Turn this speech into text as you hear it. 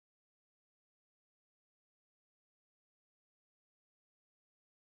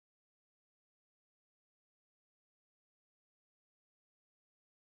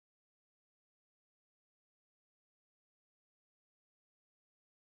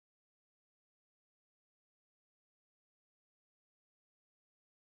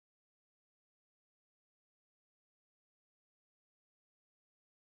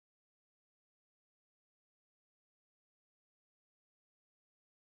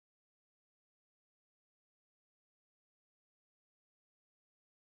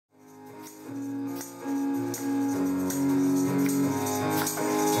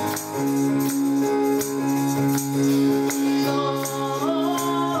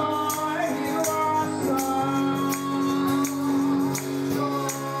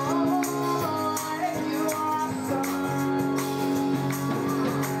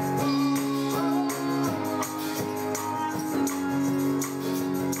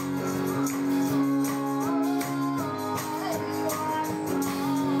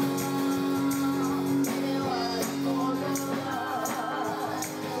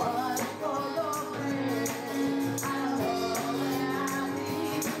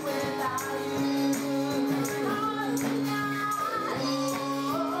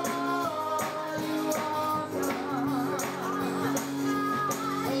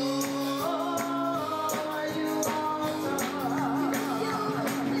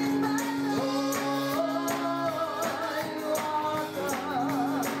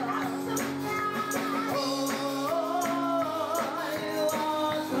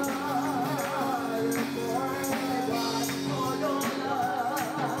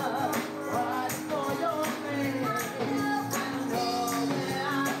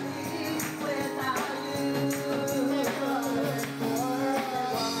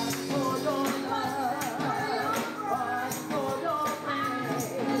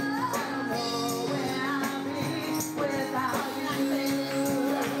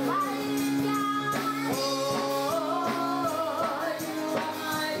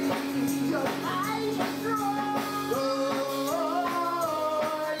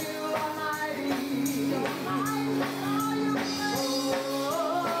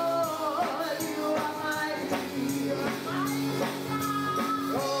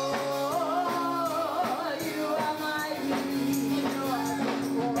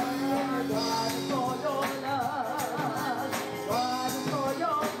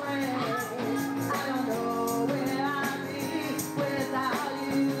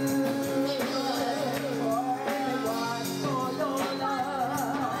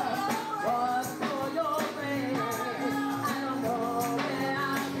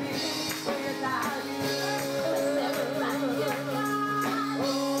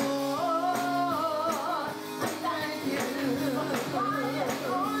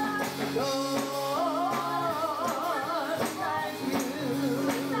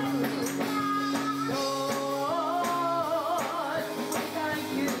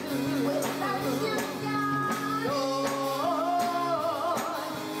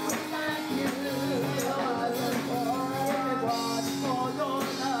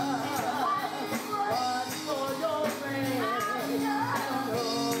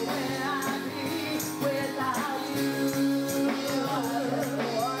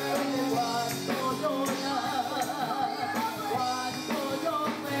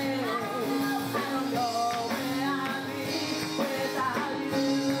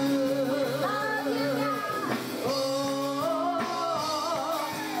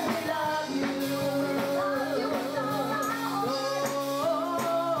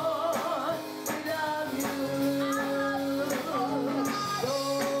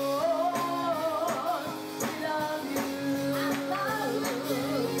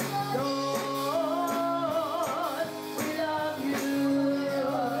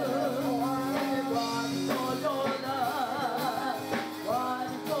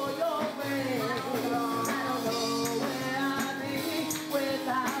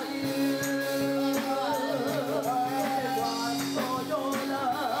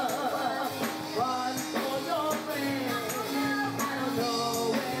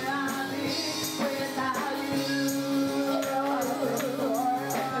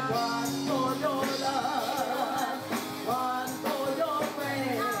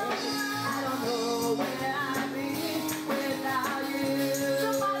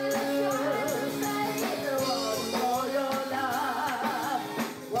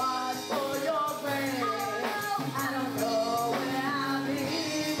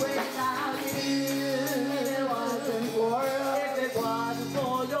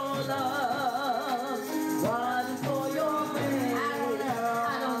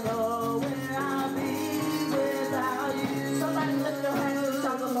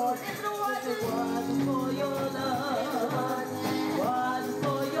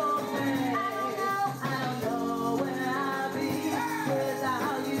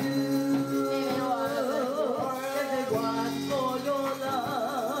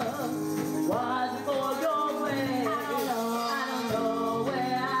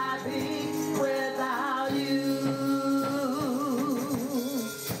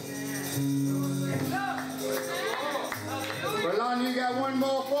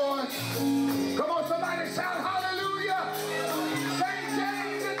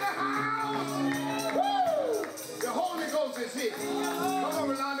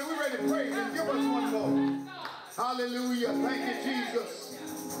Hallelujah. Thank you,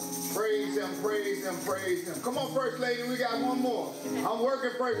 Jesus. Praise him, praise him, praise him. Come on, First Lady, we got one more. I'm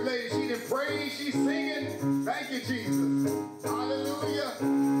working, First Lady. She didn't praise, she's singing. Thank you, Jesus. Hallelujah.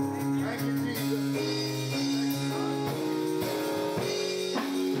 Thank you, Jesus.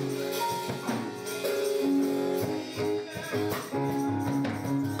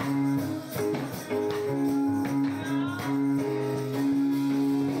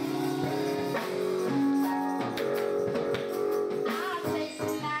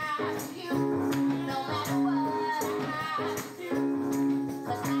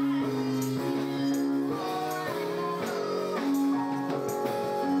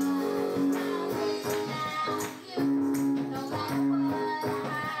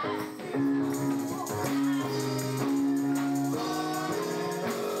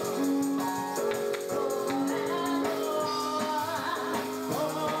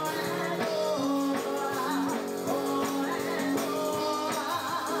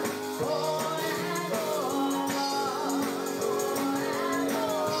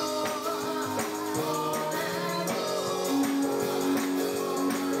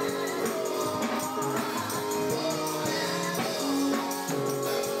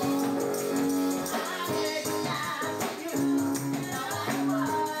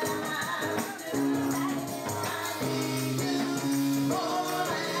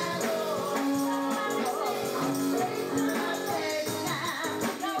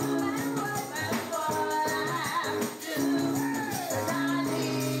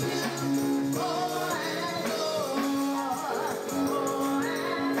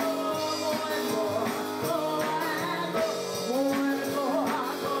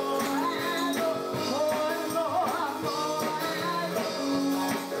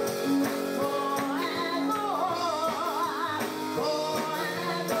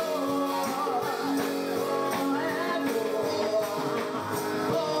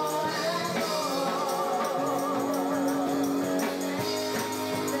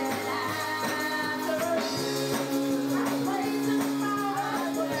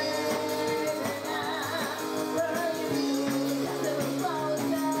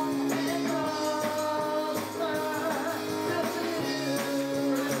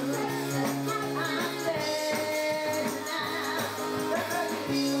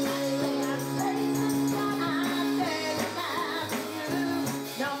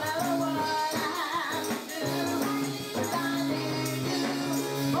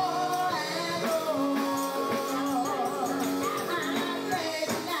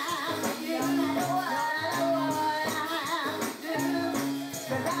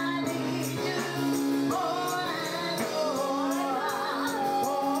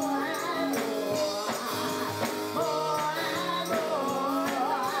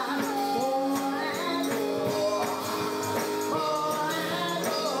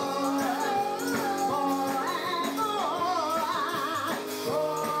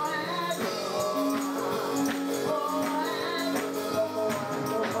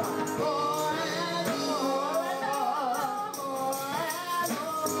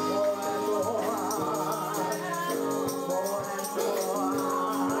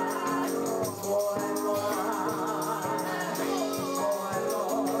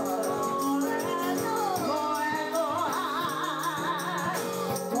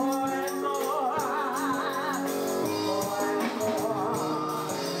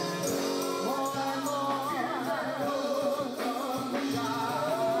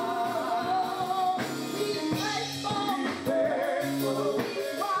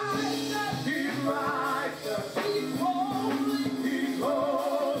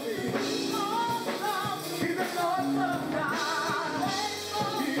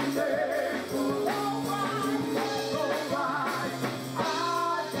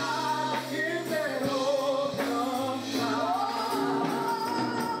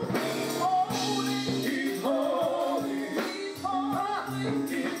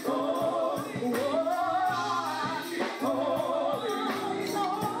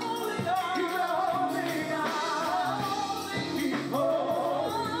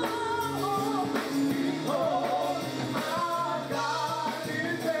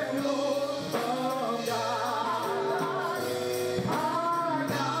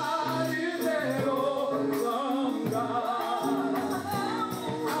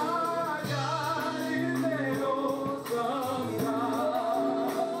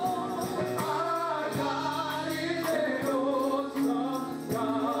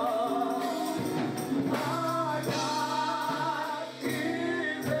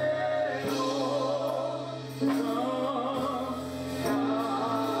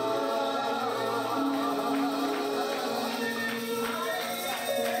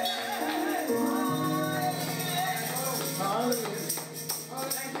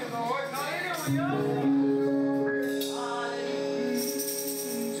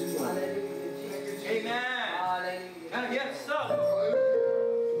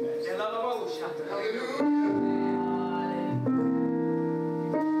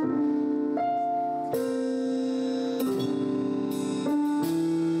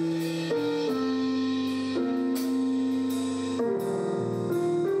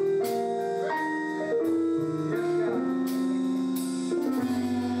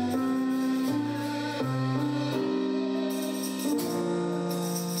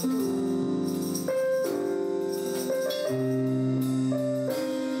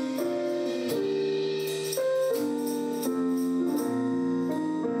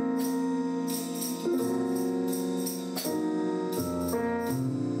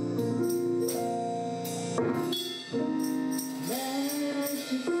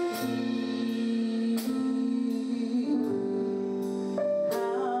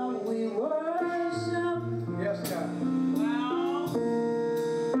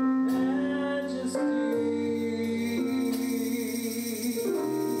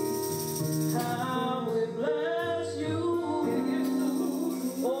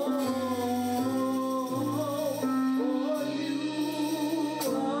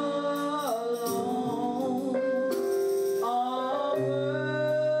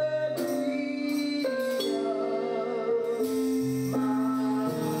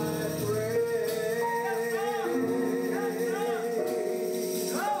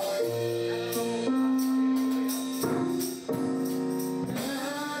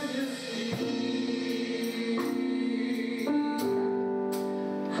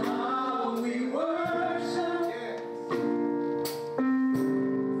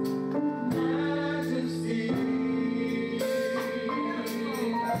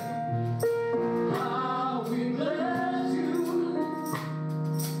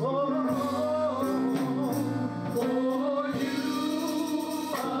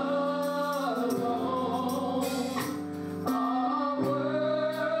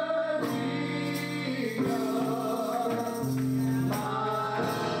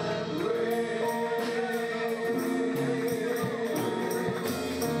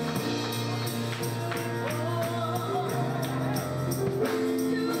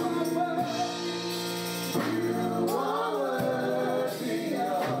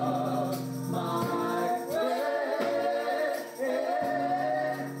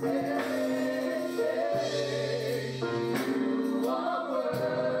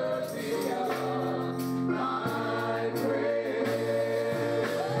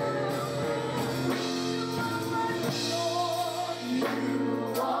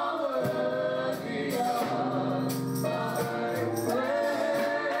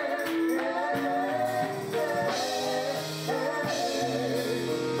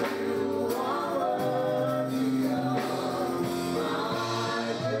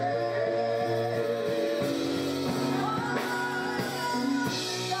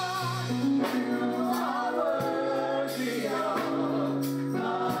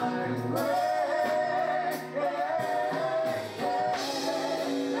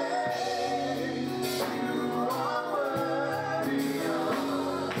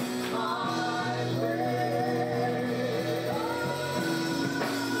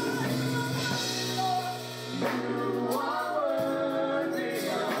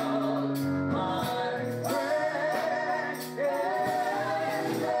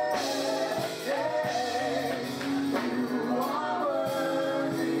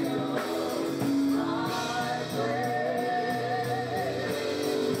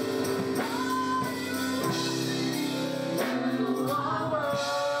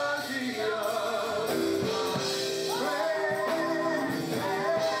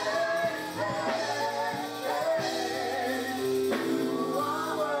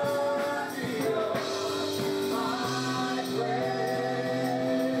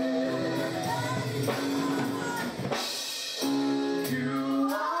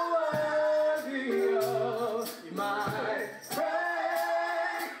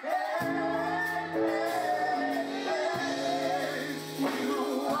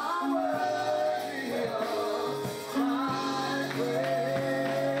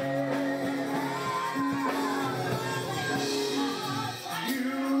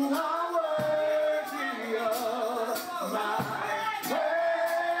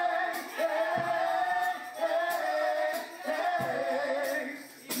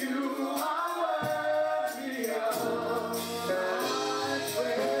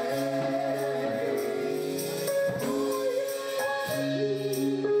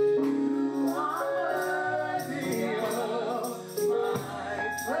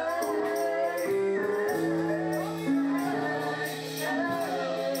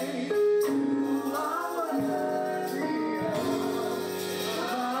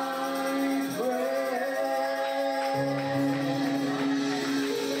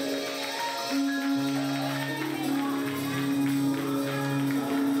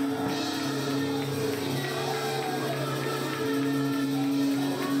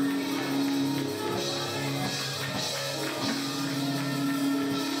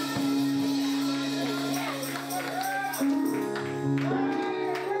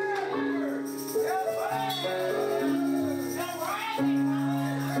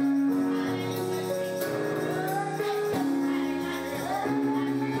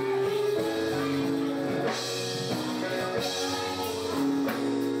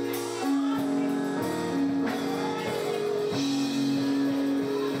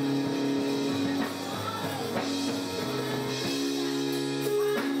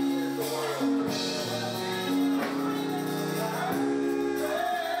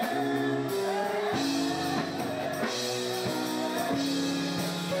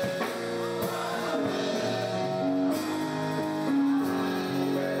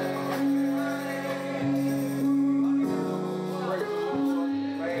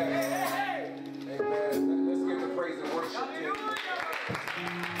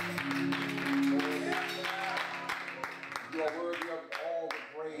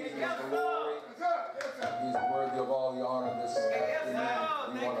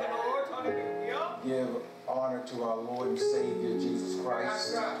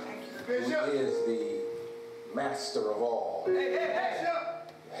 who is the master of all,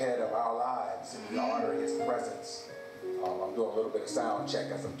 head of our lives, and we honor his presence. I'm doing a little bit of sound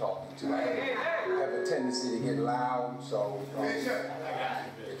check as I'm talking to you. I have a tendency to get loud, so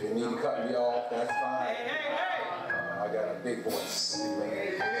if you need to cut me off, that's fine. I got a big voice.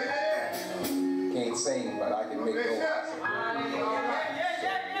 Can't sing, but I can make noise.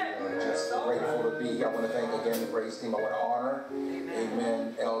 Just grateful to be here. I want to thank again the praise team. I want to honor,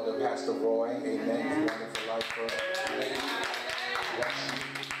 amen, Elder Pastor Roy, amen, his wonderful life for lady.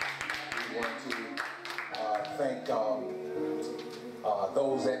 We want to thank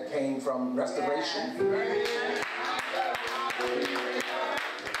those that came from Restoration this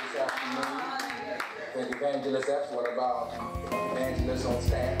afternoon. Thank Evangelist F. What about Evangelist on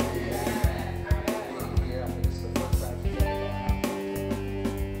staff?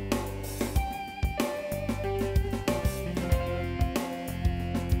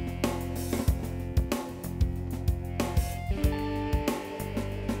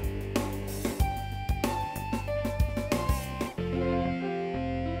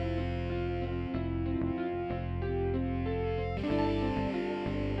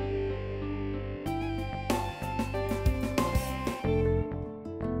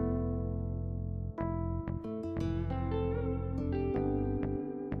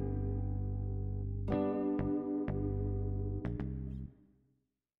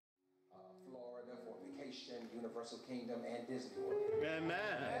 Kingdom and Disney World. Amen.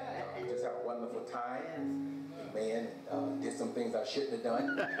 We just had a wonderful time. Amen. And did some things I shouldn't have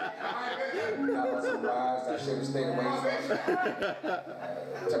done. Got some lives I should have stayed away from.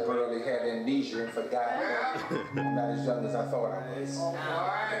 Temporarily had amnesia and forgot that I'm not as young as I thought I was.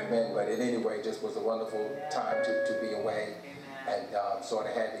 Amen. But anyway, it just was a wonderful time to be away. And sort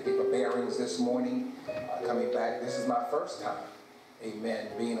of had to get my bearings this morning. Coming back, this is my first time,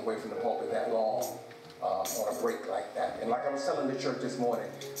 amen, being away from the pulpit that long. On a break like that. And like I was telling the church this morning,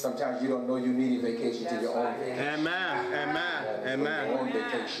 sometimes you don't know you need a vacation to your own vacation. Amen. Amen. Amen. Your own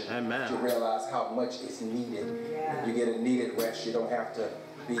vacation. Amen. To realize how much is needed. When you get a needed rest, you don't have to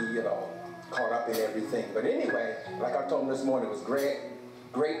be, caught up in everything. But anyway, like I told them this morning, it was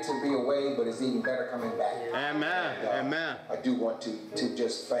great to be away, but it's even better coming back. Amen. And, amen. I do want to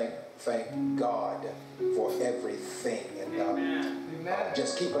just thank God for everything. And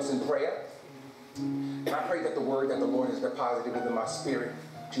just keep us in prayer. And I pray that the word that the Lord has deposited within my spirit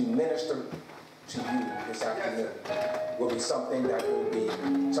to minister to you this afternoon will be something that you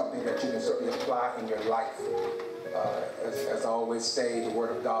can certainly apply in your life. As I always say, the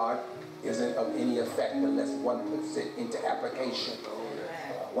word of God isn't of any effect unless one puts it into application.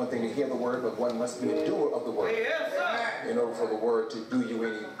 One thing to hear the word, but one must be a doer of the word in order for the word to do you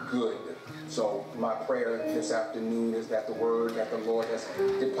any good. So my prayer this afternoon is that the word that the Lord has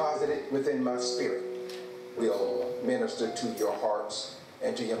deposited within my spirit will minister to your hearts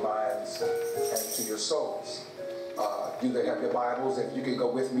and to your minds and to your souls. You that have your Bibles, if you can go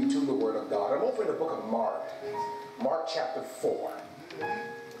with me to the Word of God. I'm over in the book of Mark, Mark chapter 4.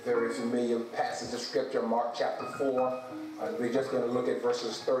 Very familiar passage of Scripture, Mark chapter 4. We're just going to look at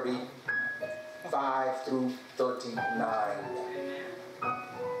verses 35 through 39.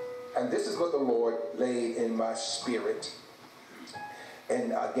 And this is what the Lord laid in my spirit.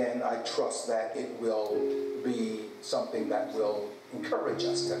 And again, I trust that it will be something that will encourage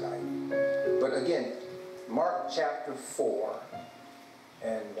us tonight. But again, Mark chapter 4.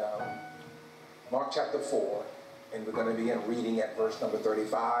 And Mark chapter 4. And we're going to begin reading at verse number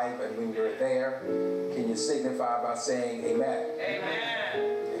 35. And when you're there, can you signify by saying amen?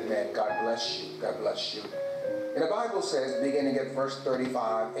 Amen. Amen. God bless you. God bless you. And the Bible says, beginning at verse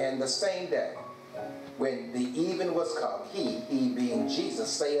 35, and the same day, when the even was come, he being Jesus,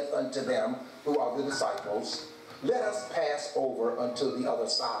 saith unto them who are the disciples, let us pass over unto the other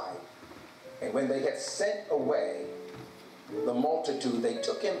side. And when they had sent away the multitude, they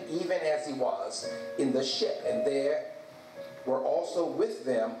took him even as he was in the ship, and there were also with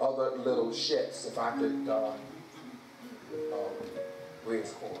them other little ships. If I could,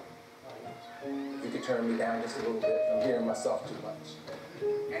 where's Cord? If you could turn me down just a little bit. I'm hearing myself too much.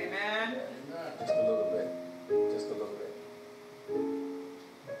 Amen. Just a little bit. Just a little bit.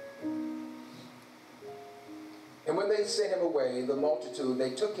 And when they sent him away, the multitude,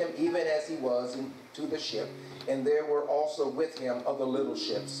 they took him even as he was into the ship, and there were also with him other little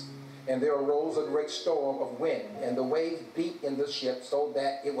ships. And there arose a great storm of wind, and the waves beat in the ship so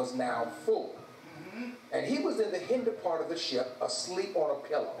that it was now full. And he was in the hinder part of the ship, asleep on a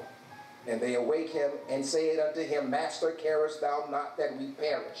pillow. And they awake him and said unto him, Master, carest thou not that we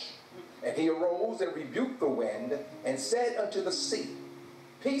perish? And he arose and rebuked the wind and said unto the sea,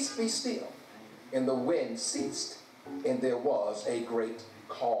 Peace be still. And the wind ceased, and there was a great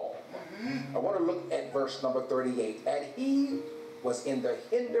calm. I want to look at verse number 38. And he was in the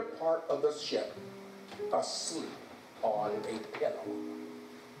hinder part of the ship, asleep on a pillow.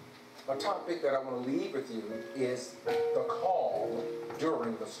 A topic that I want to leave with you is the calm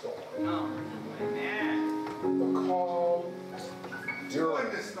during the storm. The calm during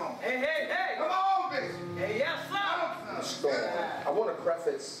the storm. Hey, hey, hey! Come on, Bishop! Hey, yes, sir! The storm. I want to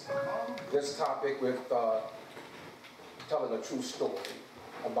preface this topic with telling a true story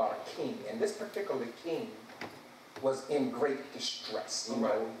about a king. And this particular king was in great distress. You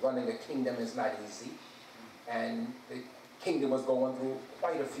know, running a kingdom is not easy. And the kingdom was going through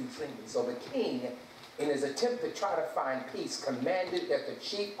quite a few things. So the king, in his attempt to try to find peace, commanded that the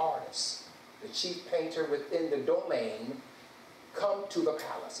chief artist, the chief painter within the domain, come to the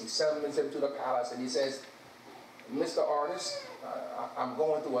palace. He summons him to the palace and he says, Mr. Artist, I'm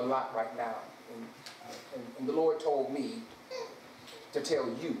going through a lot right now. And the Lord told me to tell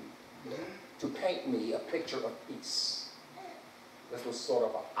you to paint me a picture of peace. This was sort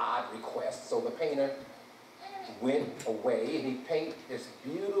of an odd request. So the painter went away and he painted this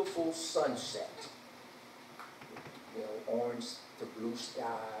beautiful sunset. You know, orange to blue sky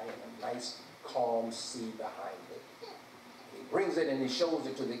and a nice calm sea behind it. He brings it and he shows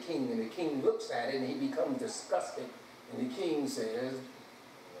it to the king, and the king looks at it and he becomes disgusted. And the king says,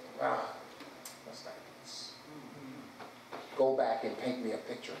 that's not peace. Go back and paint me a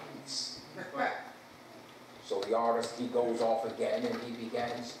picture of peace. So the artist, he goes off again and he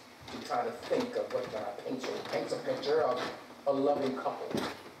begins to try to think of what can I paint. So he paints a picture of a loving couple.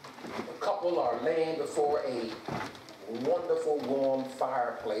 The couple are laying before a wonderful warm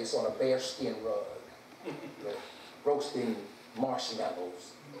fireplace on a bearskin rug, roasting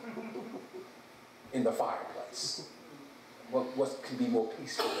marshmallows in the fireplace. What could be more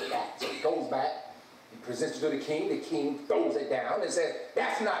peaceful than that? So he goes back, he presents it to the king throws it down and says,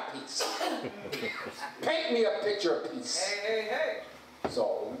 that's not peace. Paint me a picture of peace. Hey, hey, hey!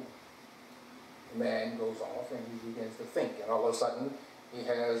 So the man goes off and he begins to think, and all of a sudden he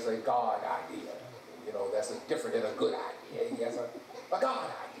has a God idea. You know, that's different than a good idea. He has a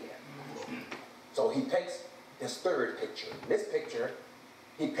God idea. So he paints this third picture. In this picture,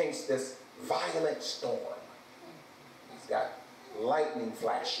 he paints this violent storm. He's got lightning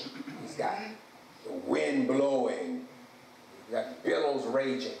flashing. He's got the wind blowing. He's got billows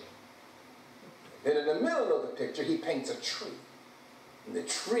raging. Then in the middle of the picture, he paints a tree. And the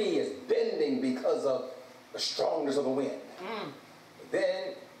tree is bending because of the strongness of the wind.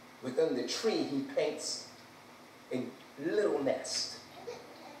 Then, within the tree, he paints a little nest.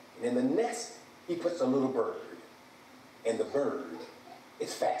 And in the nest, he puts a little bird. And the bird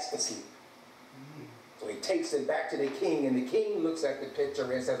is fast asleep. So he takes it back to the king, and the king looks at the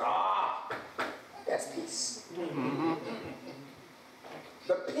picture and says, that's peace.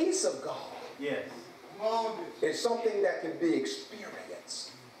 The peace of God is something that can be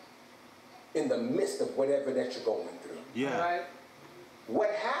experienced in the midst of whatever that you're going through. Yeah. Right?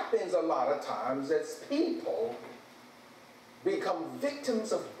 What happens a lot of times is people become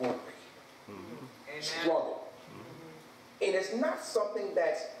victims of worry, struggle. And it's not something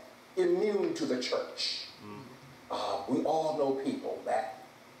that's immune to the church. We all know people that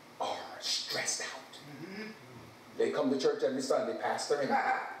are stressed out. They come to church every Sunday, pastor, and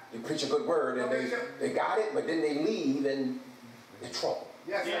you preach a good word, and they got it, but then they leave and they're troubled.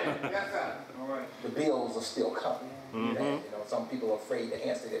 Yes, sir. Yes, sir. All right. The bills are still coming. You know, some people are afraid to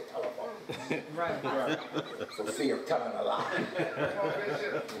answer their telephone. Right. For fear of telling a lie.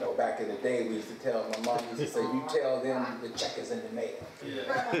 You know, back in the day, we used to tell, my mom used to say, you tell them the check is in the mail.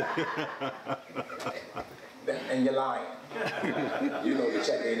 And you're lying. You know the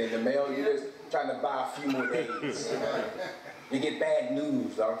check ain't in the mail. You're just trying to buy a few more days. You get bad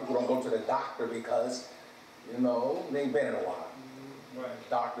news. A lot of people don't go to the doctor because, you know, they ain't been in a while. The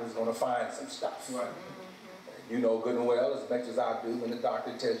doctor's going to find some stuff. You know good and well, as much as I do, when the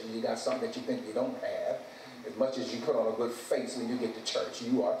doctor tells you you got something that you think you don't have, as much as you put on a good face when you get to church,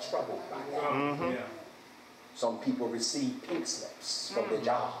 you are troubled by that. Some people receive pink slips from their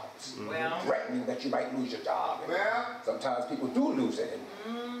jobs, threatening that you might lose your job. Sometimes people do lose it,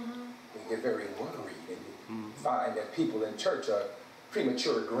 and they get very worried, and you find that people in church are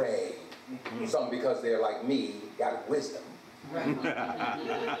premature gray. Some, because they're like me, got wisdom. Come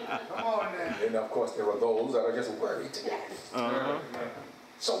on now. And of course there are those that are just worried to death.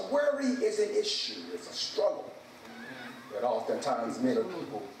 So worry is an issue, it's a struggle that oftentimes many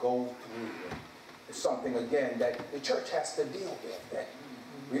people go through. It's something, again, that the church has to deal with, that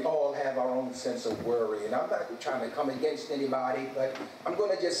we all have have our own sense of worry. And I'm not trying to come against anybody, but I'm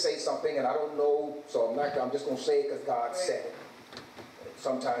going to just say something, and I don't know, so I'm just going to say it because God said it.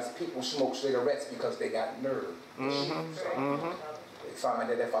 Sometimes people smoke cigarettes because they got nerve issues. They find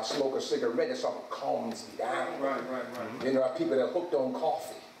that if I smoke a cigarette, it sort of calms me down. You know, there are people that are hooked on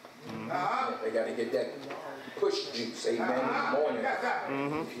coffee. They got to get that push juice, amen, in the morning.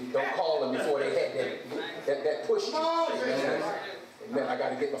 Don't call them before they had that push juice, amen. And then I got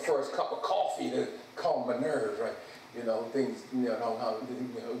to get my first cup of coffee to calm my nerves, right? You know, things, you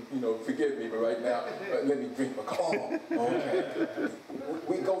know, forgive me, but right now, let me drink my coffee. Okay.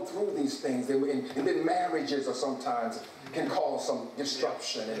 We go through these things, and then marriages are sometimes can cause some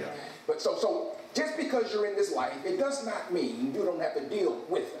disruption. But so just because you're in this life, it does not mean you don't have to deal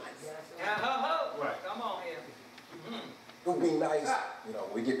with life. Right. Come on here. It would be nice, you know,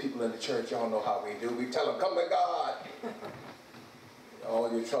 we get people in the church, y'all know how we do. We tell them, come to God.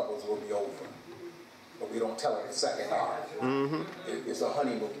 All your troubles will be over. But we don't tell them the second half. It's a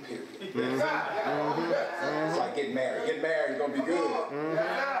honeymoon period. It's like getting married. Get married, you're going to be good.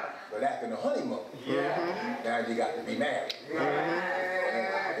 But after the honeymoon, now you got to be married.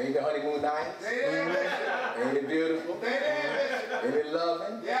 Ain't the honeymoon nice? Ain't it beautiful? Ain't it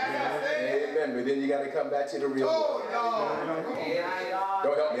loving? Amen. But then you got to come back to the real world.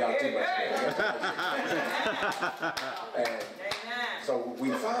 Don't help me out too much. And so we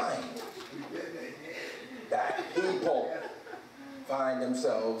find that people find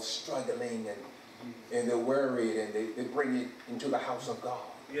themselves struggling and they're worried and they bring it into the house of God.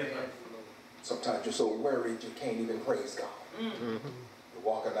 Sometimes you're so worried you can't even praise God. You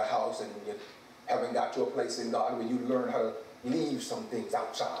walk in the house and you haven't got to a place in God where you learn how to leave some things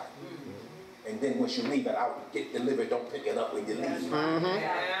outside. And then once you leave it out, get delivered, don't pick it up when you leave.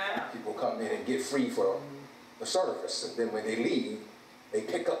 People come in and get free for the service, and then when they leave, they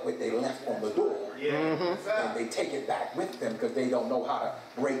pick up what they left on the door, and they take it back with them because they don't know how to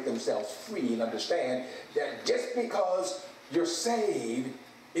break themselves free and understand that just because you're saved,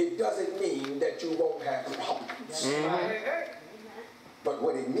 it doesn't mean that you won't have problems. But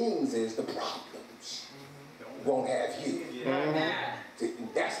what it means is the problems won't have you.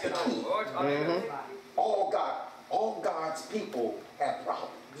 That's the key. All God's people have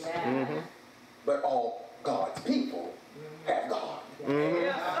problems. But all God's people have God.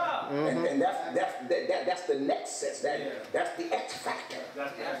 And that's the nexus. That's the X factor.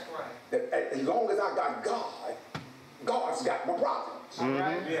 That's right. That as long as I got God, God's got my problems.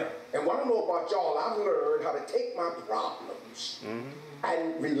 And what I know about y'all, I've learned how to take my problems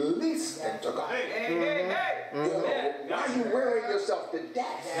and release them to God. You know, why are you wearing yourself to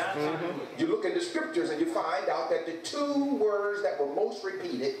death? You look in the scriptures and you find out that the two words that were most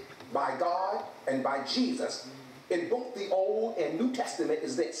repeated by God and by Jesus in both the Old and New Testament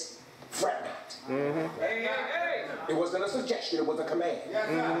is this: fret not. It wasn't a suggestion, it was a command.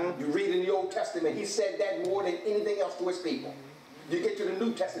 You read in the Old Testament, he said that more than anything else to his people. You get to the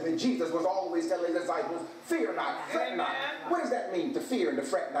New Testament, Jesus was always telling his disciples, fear not, fret not. What does that mean, to fear and to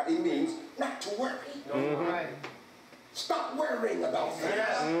fret not? It means not to worry. Stop worrying about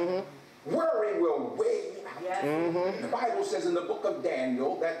things. Worry will weigh you out. The Bible says in the book of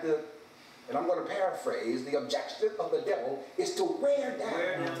Daniel that and I'm going to paraphrase, the objective of the devil is to wear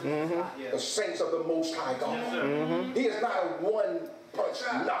down the saints of the Most High God. He is not a one-punch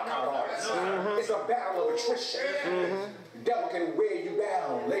knockout artist. It's a battle of attrition. The devil can wear you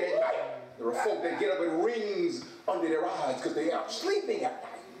down late at night. There are folk that get up with rings under their eyes because they aren't sleeping at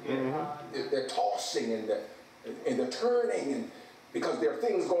night. They're tossing and they're turning, and because there are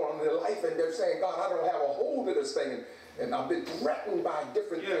things going on in their life, and they're saying, God, I don't have a hold of this thing. And I've been threatened by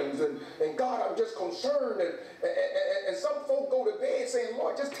different things, and God, I'm just concerned. And some folk go to bed saying,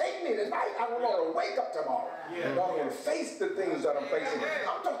 Lord, just take me tonight. I don't want to wake up tomorrow. And I don't want to face the things that I'm facing.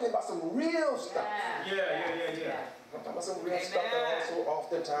 I'm talking about some real stuff. I'm talking about some real stuff that also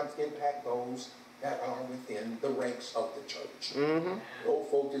oftentimes impact those that are within the ranks of the church. Old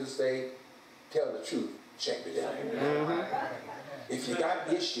folk just say, tell the truth, check the devil. If you got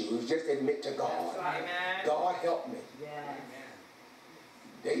issues, just admit to God. God, help me.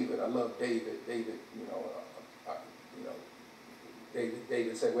 David, I love David. David,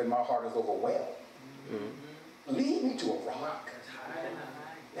 David said, when my heart is overwhelmed, lead me to a rock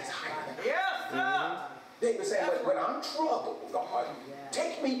that's higher than I. David said, when I'm troubled, God,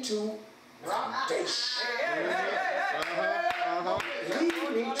 take me to foundation. Lead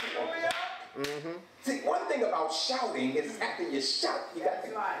me to a rock. See, one thing about shouting is after you shout, you got to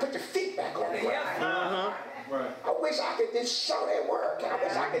put your feet back on the ground. I wish I could just shout at work. I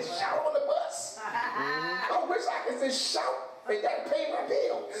wish I could shout on the bus. I wish I could just shout and that'll pay my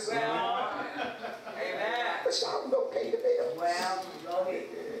bills. Amen. But y'all don't pay the bills. Well, go ahead.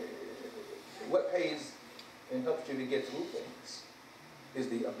 What pays and helps you to get through things is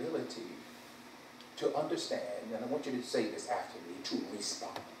the ability to understand, and I want you to say this after me, to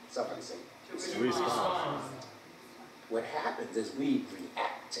respond. Somebody say To respond. What happens is we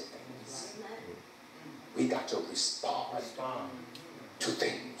react to things. We got to respond to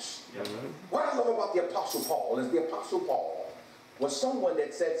things. What I love about the Apostle Paul is the Apostle Paul was someone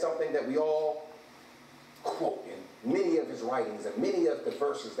that said something that we all quote in many of his writings and many of the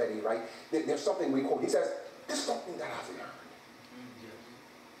verses that he writes. There's something we quote. He says, this is something that I've learned.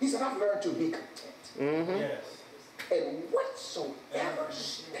 He said, I've learned to be content. Yes. And whatsoever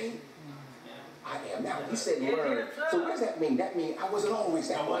state I am. Now, he said learn. So what does that mean? That means I wasn't always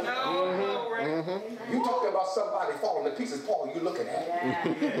that way. You talking about somebody falling to pieces, Paul, you looking at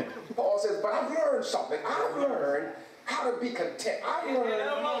it. Paul says, but I've learned something. I've learned how to be content. I've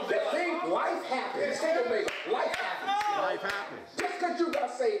learned that things, life happens. Life happens. Life happens. Just because you got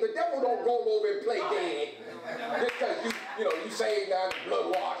saved, the devil don't roll over and play dead. Just because you saved now,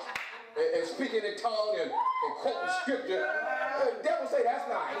 blood washed, and speaking in tongue and quoting scripture. The devil say, that's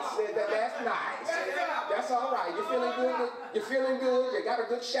nice. That's nice. That's all right. You feeling good? You feeling good? You got a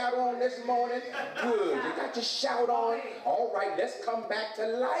good shout on this morning? Good. You got your shout on? All right, let's come back to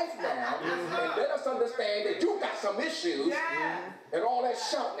life now. And let us understand that you got some issues. And all that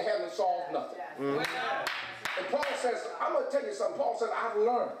shouting hasn't solved nothing. And Paul says, I'm going to tell you something. Paul says, I've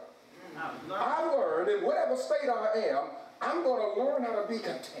learned. I've learned in whatever state I am, I'm going to learn how to be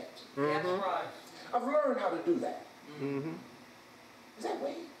content. That's right. I've learned how to do that. Is that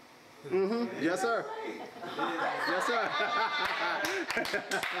way? Yes, sir. Yes, sir.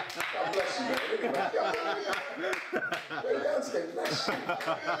 God bless you, man. Bless you.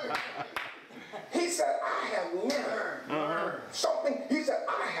 He said, I have learned something. He said,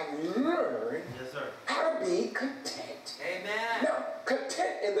 I have learned how to be content. Amen. Now,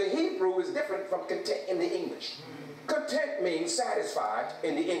 content in the Hebrew is different from content in the English. Content means satisfied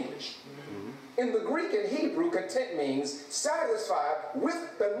in the English. In the Greek and Hebrew, content means satisfied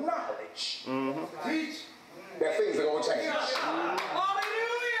with the knowledge that things are going to change.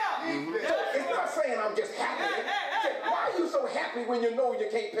 Hallelujah! So it's not saying I'm just happy. Why are you so happy when you know you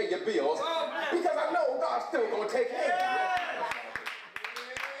can't pay your bills? Because I know God's still going to take care of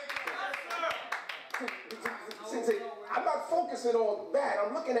you. See, I'm not focusing on that.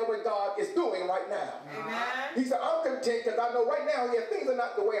 I'm looking at what God is doing right now. He said, I'm content because I know right now, yeah, things are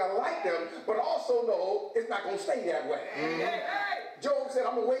not the way I like them, but I also know it's not going to stay that way. Job said,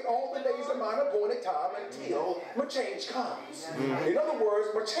 I'm going to wait all the days of mine appointed time until my change comes. In other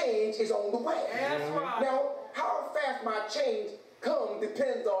words, my change is on the way. Now, how fast my change comes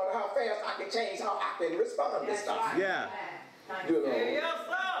depends on how fast I can change, how I can respond to stuff. Yeah. You know,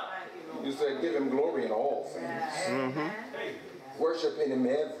 you said, give him glory in all things. Worship in him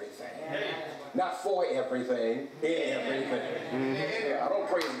everything. Not for everything, in everything. I don't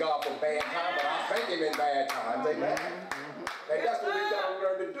praise God for bad times, but I thank him in bad times. Amen. And that's what we've got to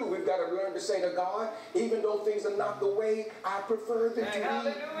learn to do. We've got to learn to say to God, even though things are not the way I prefer them to be.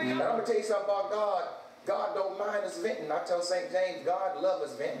 And I'm going to tell you something about God. God don't mind us venting. I tell St. James, God loves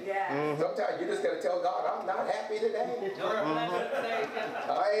us venting. Sometimes you just got to tell God, I'm not happy today. I ain't going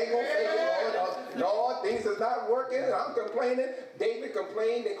to say it, Lord, things is not working. I'm complaining. David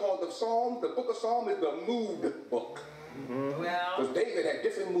complained. They called the Psalms, the book of Psalms is the mood book. Because David had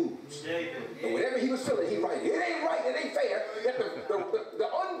different moods. And whatever he was feeling, he writed. It ain't right, it ain't fair that the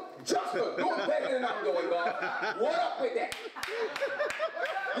unjust are doing better than I'm doing, God. What up with that?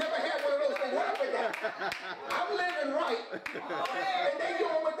 You ever had one of those things? What up with that? I'm living right, and they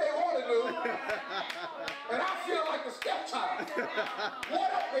doing what they want to do, and I feel like a stepchild.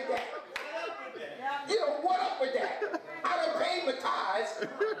 What up with that? You know, what up with that? I done paid my tithes,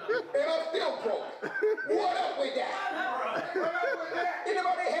 and I'm still broke. What up with that?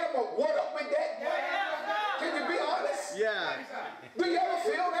 Anybody have a what up with that? Can you be honest? Yeah. Do you ever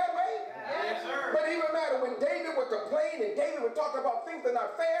feel that way? Yes, sir. But it even matter when David would complain and David would talk about things that are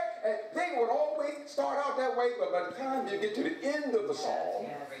not fair, and they would always start out that way, but by the time you get to the end of the psalm,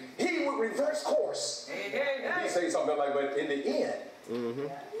 he would reverse course. He'd say something like, but in the end,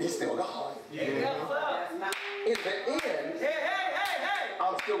 he's still God. In the end,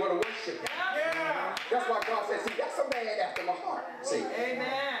 I'm still going to worship him. That's why God says, see, that's a man after my heart. See,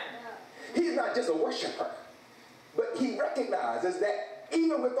 he's not just a worshiper, but he recognizes that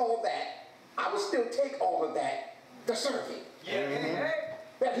even with all that, I would still take all of that to serve him.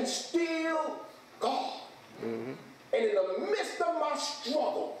 That he's still God. And in the midst of my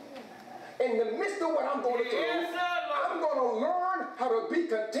struggle, In the midst of what I'm going through, I'm going to learn how to be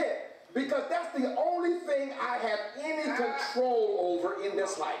content, because that's the only thing I have any control over in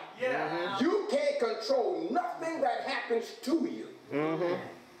this life. You can't control nothing that happens to you.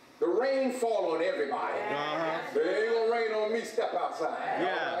 The rain fall on everybody. There ain't gonna rain on me, step outside.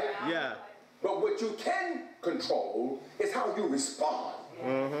 But what you can control is how you respond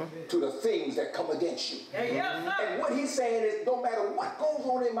to the things that come against you. And what he's saying is, no matter what goes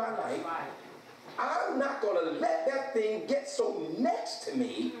on in my life, I'm not going to let that thing get so next to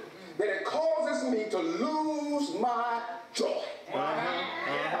me that it causes me to lose my joy.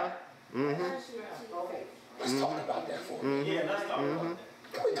 Let's talk about that for a minute.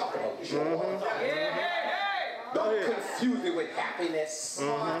 Can we talk about joy? Don't confuse it with happiness.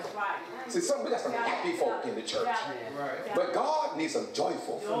 See, we got some happy folk in the church. But God needs some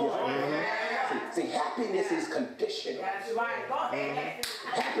joyful folk. See, happiness is conditional. Happiness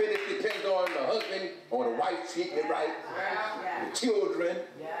depends on the husband or the wife treating it right, the children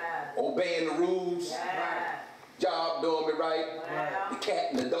obeying the rules, job doing it right, the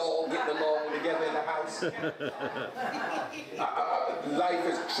cat and the dog getting along together in the house. Life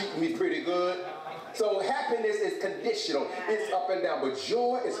is treating me pretty good. So happiness is conditional. It's up and down, but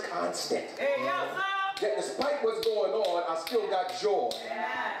joy is constant. That despite what's going on, I still got joy.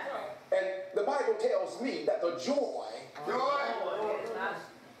 And the Bible tells me that the joy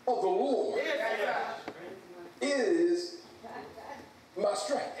of the Lord is my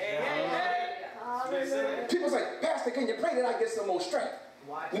strength. People say, Pastor, can you pray that I get some more strength?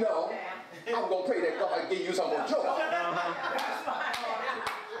 No, I'm going to pray that God give you some more joy.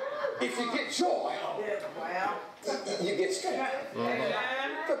 If you get joy, you get strength.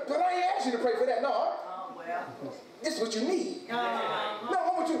 But I ain't asked you to pray for that. No. This is what you need. No,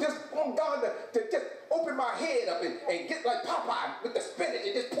 I want you want God to just open my head up and get like Popeye with the spinach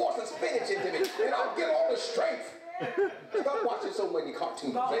and just pour some spinach into me, and I'll get all the strength. I'm watching so many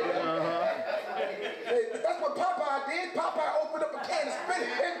cartoons. That's what Popeye did. Popeye opened up a can of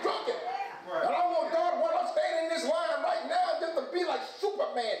spinach and drunk it. And I want God, while I'm standing in this line right now, just to be like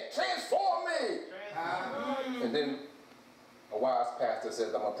Superman, transform me. And then a wise pastor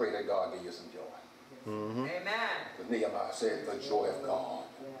says, I'm going to pray that God give you some joy. Amen. But Nehemiah said, the joy of God,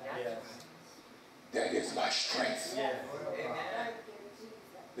 that is my strength.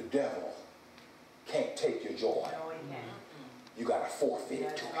 The devil can't take your joy. You got to forfeit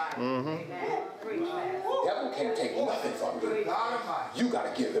it to him. The devil can't take nothing from you. You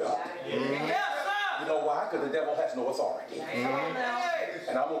got to give it up. You know why? Because the devil has no authority.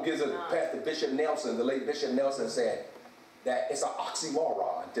 And I'm going to give it to Pastor Bishop Nelson. The late Bishop Nelson said that it's an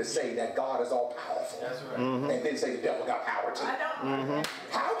oxymoron to say that God is all powerful and then say the devil got power too.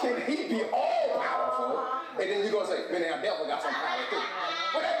 How can he be all powerful and then you're going to say, man, the devil got some power too?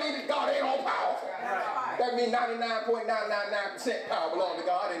 Well, that means God ain't all powerful. That means 99.999% power belongs to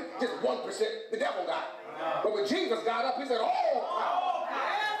God and just 1% the devil got. But when Jesus got up, he said, all power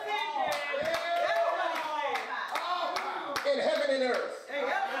in heaven and earth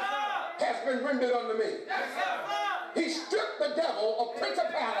has been rendered unto me. He stripped the devil of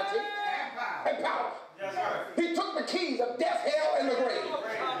principality and power. He took the keys of death, hell, and the grave.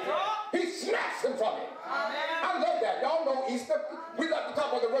 He snatched them from it. I love that. Y'all know Easter. We like to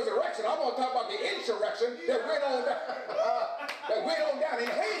talk about the resurrection. I want to talk about the insurrection that went on down in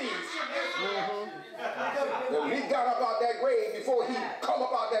Hades. When he got up out that grave, before he come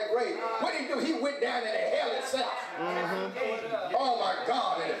up out that grave, what did he do? He went down into hell itself. Oh my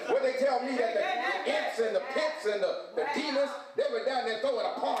God. And what they tell me that the imps and the pits and the demons, they were down there throwing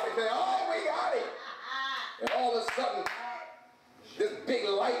a party. They said, oh, we got it. And all of a sudden, this big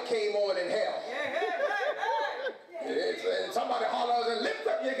light came on in hell. And somebody hollers and lift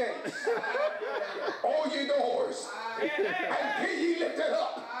up your gates. All ye doors. And be ye lifted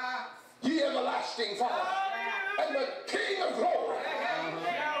up. Ye everlasting Father. And the King of glory.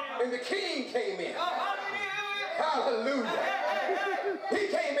 And the King came in. Hallelujah. He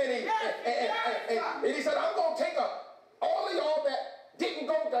came in and he said, I'm going to take all of y'all that didn't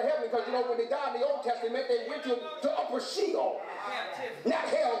go to heaven, because you know when they died in the Old Testament, they went to upper Sheol. Not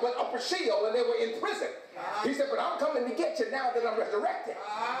hell, but upper Sheol, and they were in prison. He said, but I'm coming to get you now that I'm resurrected.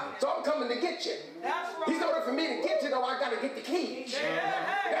 So I'm coming to get you. He said, in order for me to get you, though, I got to get the keys.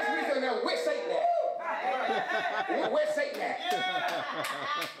 That's the reason now, where's Satan at? Where's Satan at?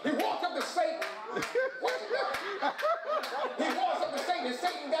 He walked up to Satan. He walks up to Satan, and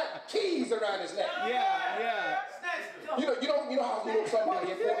Satan got keys around his neck. You know how you know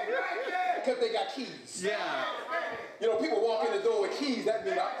somebody important? Because they got keys. You know, people walk in the door with keys. That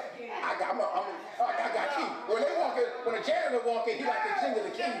means I got keys. When a the janitor walk in, he like to jingle the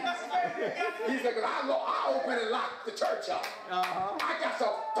keys. He said, I open and lock the church up. I got some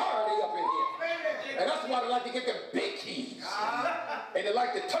authority up in here. And that's why they like to get the big keys. And they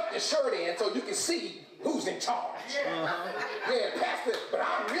like to tuck the shirt in so you can see who's in charge. Yeah, pastor, but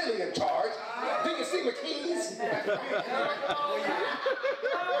I'm really in charge. Do you see my keys?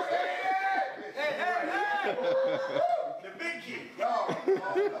 The big key.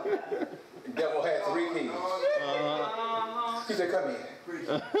 The devil had 3 keys. He said, come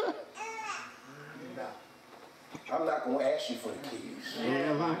here. I'm not going to ask you for the keys.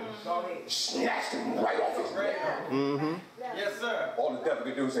 Snatched him right off his neck. Yes, sir. All the devil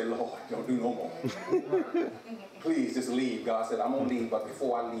could do is say, Lord, don't do no more. Please just leave. God said, I'm going to leave, but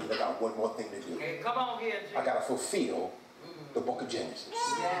before I leave, I got one more thing to do. Okay, come on here, I got to fulfill the book of Genesis.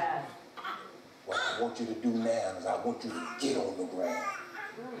 Yeah. What I want you to do now is I want you to get on the ground.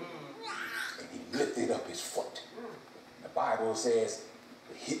 And he lifted up his foot. The Bible says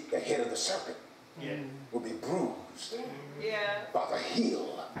the head of the serpent will be bruised by the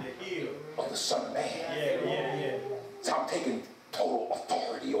heel of the Son of Man. So I'm taking total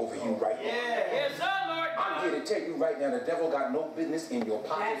authority over you right now. Yes, sir, Lord. I'm here to tell you right now, the devil got no business in your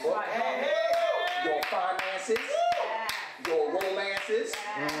pocketbook, your finances, your romances,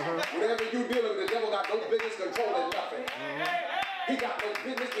 whatever you dealing with, the devil got no business controlling nothing. He got no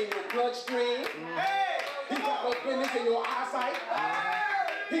business in your bloodstream. He got no business in your eyesight.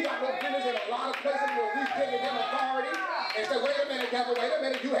 He got no business in a lot of places where we've given him authority. And say, wait a minute, devil, wait a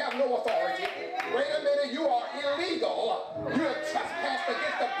minute, you have no authority. Wait a minute, you are illegal. You have trespassed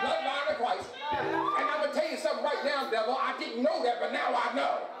against the bloodline of Christ. And I'm going to tell you something right now, devil. I didn't know that, but now I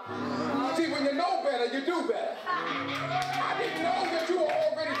know. See, when you know better, you do better. I didn't know that you were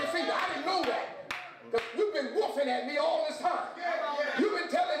already defeated. I didn't know that. Because you've been woofing at me all this time. You've been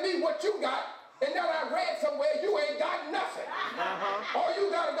telling me what you got, and now I read somewhere you ain't got nothing. All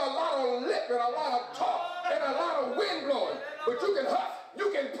you got is a lot of lip and a lot of talk and a lot of wind blowing. But you can huff,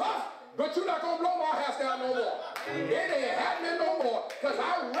 you can puff, but you're not going to blow my house down no more. It ain't happening no more, because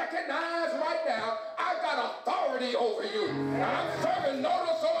I recognize right now I got authority over you. And I'm serving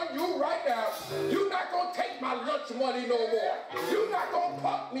notice on you right now. You're not going to take my lunch money no more. You're not going to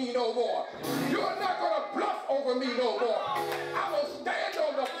pump me no more. You're not going to bluff over me no more. I'm going to stand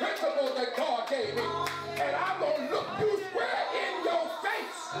on the principles that God gave me. And I'm going to look you square in your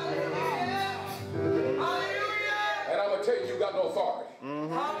face. And I'm going to tell you, you got no authority.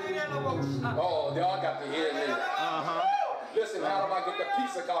 Oh, y'all got to hear me. Listen, how do I get the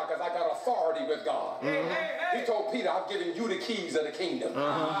peace of God? Because I got authority with God. He told Peter, I've given you the keys of the kingdom.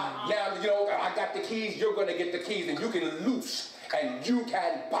 Now, you know, I got the keys, you're going to get the keys, and you can loose, and you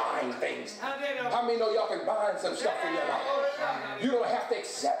can bind things. How many know y'all can bind some stuff in your life? You don't have to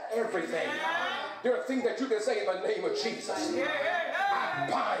accept everything. There are things that you can say in the name of Jesus. I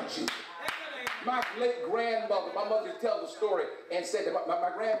bind you. My late grandmother, my mother tells the story and said that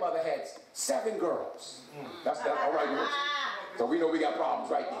my grandmother had 7 girls. That's all right. So we know we got problems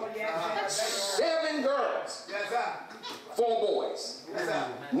right there. 7 girls, 4 boys.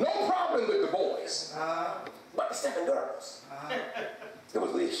 No problem with the boys, but the 7 girls. There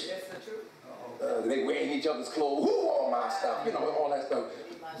was leadership. They wearing each other's clothes. Who wore my stuff? You know, all that stuff.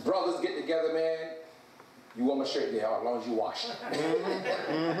 Brothers get together, man. You want my shirt there as long as you wash it.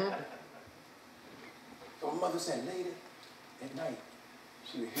 So my mother said, later at night,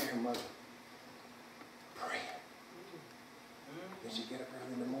 she would hear her mother praying. Then she'd get up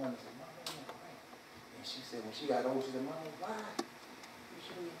early in the morning and say, Mom, I'm going to pray. And she said, when she got old, she said, Mom, why? You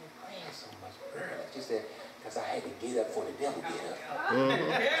shouldn't even be praying so much early. She said, because I had to get up before the devil get up.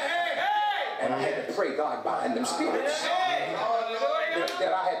 And I had to pray, God, bind them spirits.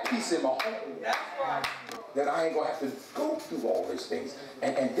 That I had peace in my home. That I ain't going to have to go through all these things.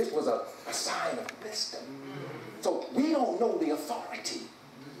 And this was a sign of wisdom. So we don't know the authority.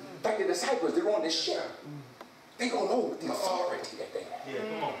 Like the disciples, they're on this ship. They don't know the authority that they have. Yeah,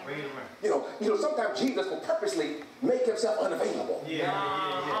 come on, bring it around. You know, sometimes Jesus will purposely make himself unavailable.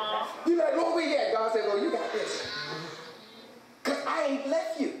 Yeah. You're like, Lord, where you at? God said, Lord, you got this. Because I ain't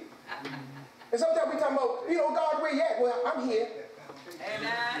left you. And sometimes we talk about, you know, God, where you at? Well, I'm here.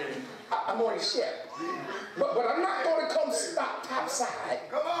 Amen. I'm on the ship. But I'm not going to come stop topside.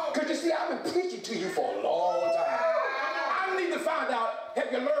 Because you see, I've been preaching to you for a long time. I need to find out,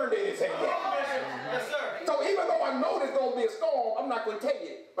 have you learned anything yet? Yes, sir. So even though I know there's going to be a storm, I'm not going to tell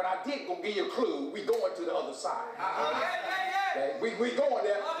you. But I did go give you a clue. We going to the other side. Okay? We going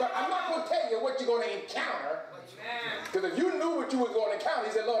there. But I'm not going to tell you what you're going to encounter. Because if you knew what you were going to encounter,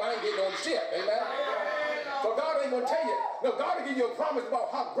 he said, Lord, I ain't getting on the ship. Amen? So God ain't going to tell you. No, God will give you a promise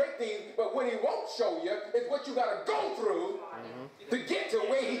about how great things, but what he won't show you is what you got to go through to get to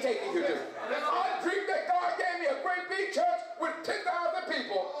where he's taking you to. I dreamed that God gave me a great big church with 10,000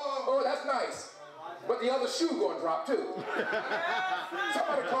 people. Oh, that's nice. But the other shoe going to drop too.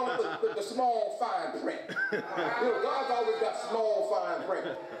 Somebody call it the small fine print. You know, God's always got small fine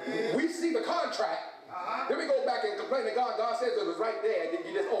print. We see the contract. Then we go back and complain to God. God says it was right there, and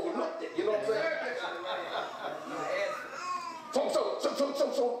you just overlooked it. You know what I'm saying?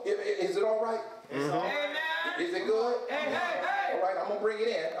 So, is it all right? Is it good? All right, I'm going to bring it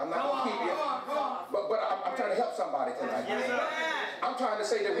in. I'm not going to keep you. But I'm trying to help somebody tonight. I'm trying to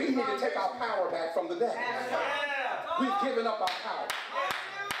say that we need to take our power back from the devil. We've given up our power.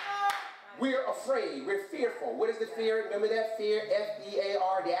 We're afraid. We're fearful. What is the fear? Remember that fear?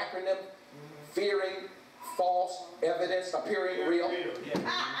 F-E-A-R, the acronym. Fearing false evidence appearing real.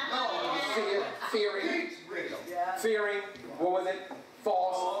 Fearing, what was it?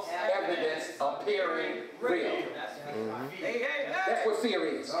 False evidence appearing real. That's what fear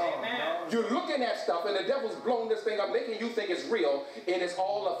is. You're looking at stuff and the devil's blown this thing up, making you think it's real, and it's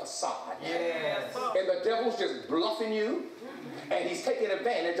all a facade. And the devil's just bluffing you, and he's taking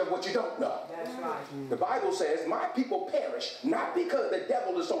advantage of what you don't know. The Bible says, my people perish, not because the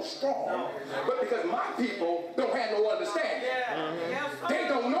devil is so strong, but because my people don't have no understanding. They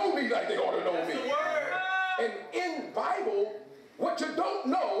don't know me like they ought to know me. And in the Bible, what you don't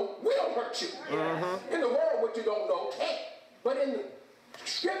know will hurt you. In the world, what you don't know can't. But in the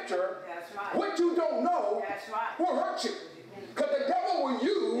scripture, what you don't know will hurt you. Because the devil will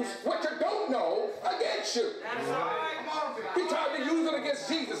use what you don't know against you. He tried to use it against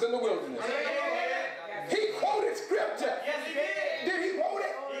Jesus in the wilderness. He quoted scripture. Did he quote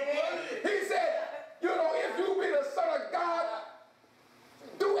it? He said, you know, if you be the Son of God,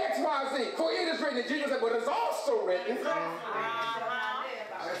 do X, Y, Z. For it is written, Jesus said, but it's also written,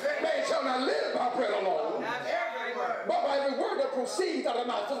 man shall not live by bread alone, but by every word that proceeds out of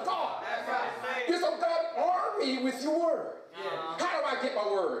the mouth of God. You so God, arm me with your word. How do I get my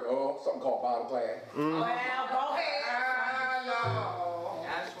word? Oh, something called Bible class. Well, go ahead.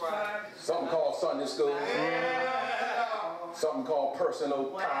 That's right. Something called Sunday school. Something called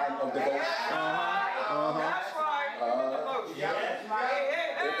personal time of devotion. That's right.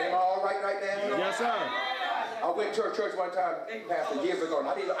 Am I all right now? Yes, sir. I went to a church one time, Pastor, years ago, and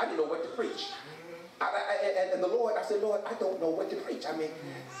I didn't know what to preach. And the Lord, I said, Lord, I don't know what to preach. I mean,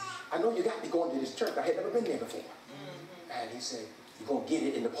 I know you got me going to this church. I had never been there before. And he said, you're going to get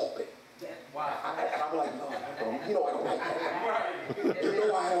it in the pulpit. And I'm like, no, I don't like that. You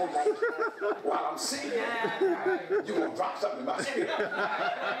know I don't like it. While I'm singing, you're going to drop something in my spirit.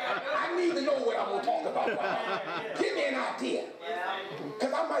 I need to know what I'm going to talk about. Give me an idea.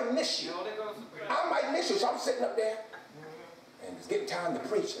 Because I might miss you. So I'm sitting up there, and it's getting time to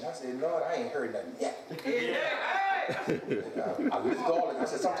preach. And I said, Lord, I ain't heard nothing yet. I was going, I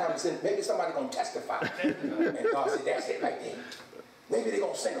said, sometimes maybe somebody's going to testify. And God said, that's it right there. Maybe they're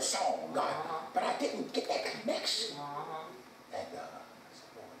going to sing a song, God. But I didn't get that connection. And I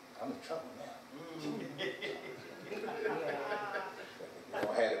said, Lord, I'm in trouble now.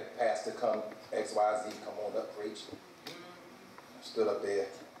 I had a pastor come, XYZ, come on up, preach. I stood up there.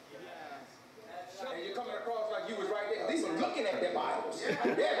 And you're coming across like you was right there. These were looking at their Bibles. Yeah,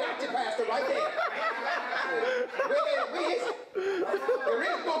 got your pastor right there. Where is it? There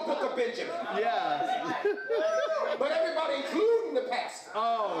is no book of Benjamin. Yeah. But everybody, including the pastor.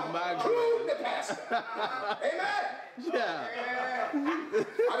 Oh, my God. Including the pastor. Amen? Yeah. I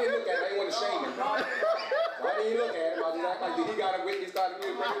didn't look at him. I didn't want to shame him. I didn't look at him. I just act like he got a witness, started to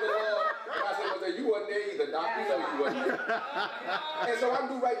pray with the Lord. And I said, well, you wasn't there either, Doc. You know you wasn't there. And so I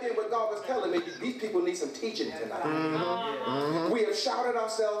knew right there what God was telling me. These people need some teaching tonight. We have shouted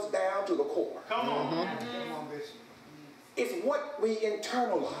ourselves down to the core. Come on. It's what we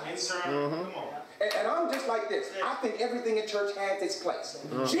internalize. Come on. And I'm just like this. I think everything in church has its place.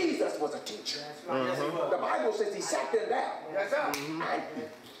 Jesus was a teacher. The Bible says he sat them down and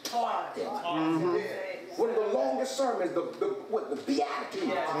taught them. One of the longest sermons, the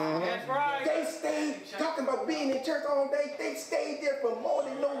Beatitudes. That's right. They stayed talking about being in church all day. They stayed there for more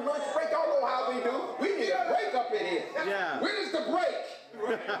than no lunch break. Y'all know how we do. We need a break up in here. Yeah. When is the break?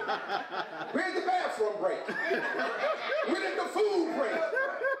 Where's the bathroom break? When is the food break?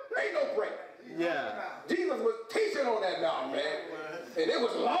 Ain't no break. Yeah. Jesus was teaching on that mountain, man. And it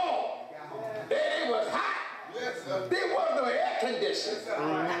was long. And it was hot. There was no air conditioning.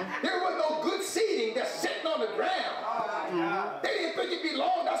 There was no good seating just sitting on the ground. They didn't think it'd be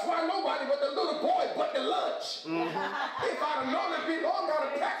long. That's why nobody but the little boy bought the lunch. If I'd have known it'd be long, I'd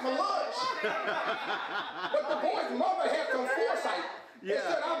have packed my lunch. But the boy's mother had some foresight. He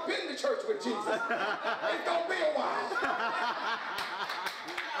said, I've been to church with Jesus. It's going to be a while.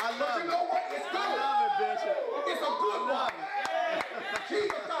 But you know what? It's good. I love it, Bishop. It's a good one.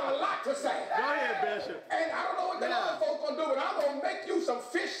 Jesus got a lot to say. Go ahead, Bishop. And I don't know what the other folks going to do, but I'm going to make you some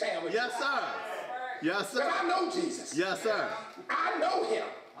fish sandwiches. Yes, sir. Yes, sir. And I know Jesus. Yes, sir. I know him.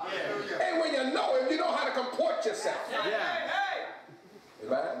 Yeah. And when you know him, you know how to comport yourself. Yeah.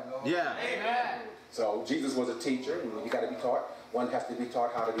 Amen? Yeah. Amen. So Jesus was a teacher, and you got to be taught. One has to be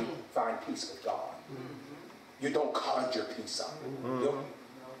taught how to find peace with God. You don't conjure peace up.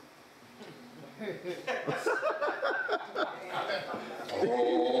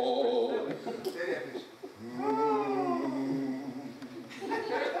 Oh.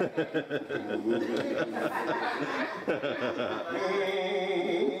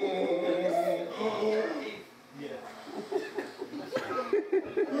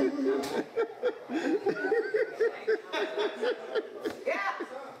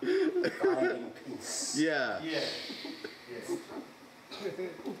 Finding peace. Yeah.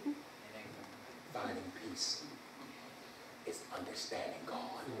 Finding peace is understanding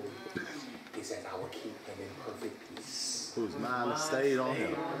God. He says, I will keep him in perfect peace. Whose mind is stayed on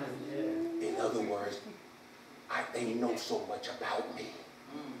him. In other words, they know so much about me.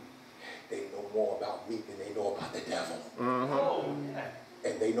 They know more about me than they know about the devil.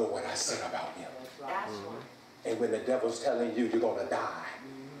 And they know what I said about him. And when the devil's telling you you're going to die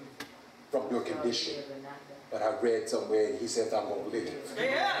from your condition, but I read somewhere he says I'm going to live.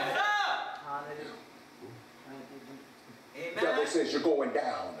 The devil says you're going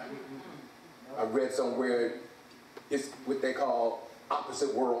down. I read somewhere it's what they call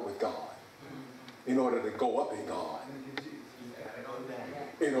opposite world with God. In order to go up in God.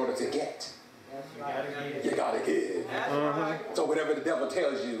 In order to get. You gotta give. So whatever the devil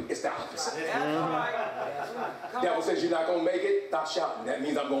tells you, it's the opposite. Devil says you're not gonna make it, stop shouting. That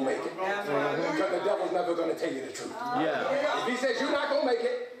means I'm gonna make it. Because the devil's never gonna tell you the truth. If he says you're not gonna make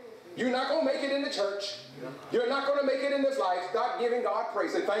it, you're not gonna make it in the church, you're not gonna make it in this life, stop giving God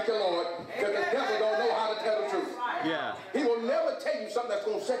praise and thank you, Lord, because the devil don't know how to tell the truth. He will never tell you something that's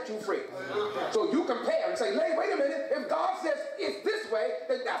gonna set you free. So you compare and say, hey, wait a minute, if God says it's this way,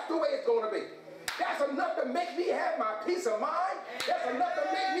 then that's the way it's gonna be. That's enough to make me have my peace of mind. That's enough to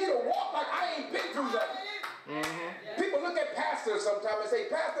make me to walk like I ain't been through nothing. People look at pastors sometimes and say,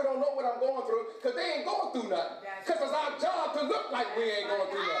 Pastor don't know what I'm going through because they ain't going through nothing. Because it's our job to look like we ain't going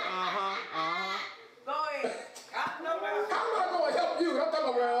through nothing. Go ahead. How am I going to help you? I'm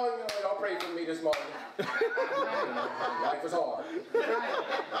talking, well, y'all pray for me this morning. Life is hard.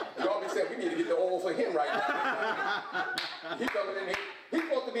 Y'all be saying, we need to get the oil for him right now. He coming in here. He's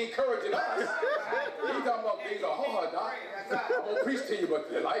supposed to be encouraging us. He's talking about things are hard, Doc. I'm going to preach to you,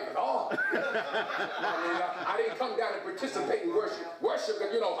 but life is hard. I didn't come down and participate in worship. Worship,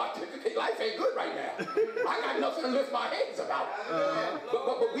 because, life ain't good right now. I got nothing to lift my hands about.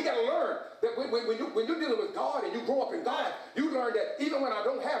 But we got to learn that when you're dealing with God and you grow up in God, you learn that even when I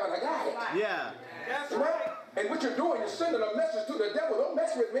don't have it, I got it. Yeah. That's right. And what you're doing, you're sending a message to the devil. Don't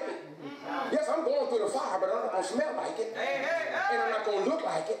mess with me. Yes, I'm going through the fire, but I'm not going to smell like it. And I'm not going to look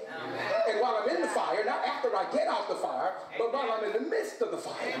like it. And while I'm in the fire, not after I get out the fire, but while I'm in the midst of the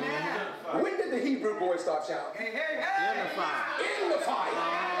fire. When did the Hebrew boys stop shouting? In the fire. In the fire.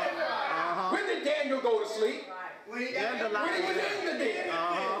 When did Daniel go to sleep? When he was in the den.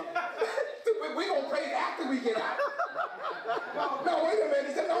 We're going to praise after we get out. No, wait a minute.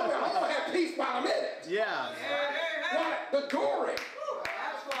 He said, no, I'm going to have peace while I'm in it. Yeah. Why? The glory.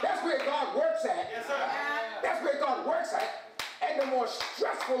 That's where God works at. Yes, sir. That's where God works at. And the more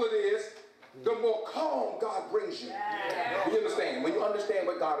stressful it is, the more calm God brings you. You understand? When you understand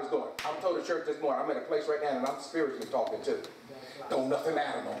what God is doing. I told the church this morning, I'm in a place right now and I'm spiritually talking too. Don't nothing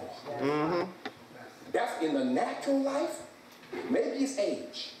matter no more. That's in the natural life. Maybe it's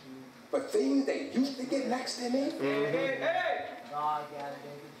age. But things that used to get next to me,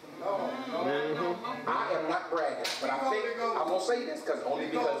 I am not bragging, but I think I'm going to say this only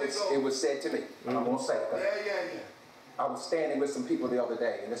because it was said to me. And I'm going to say it. I was standing with some people the other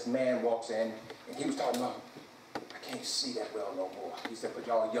day, and this man walks in, and he was talking about, I can't see that well no more. He said, but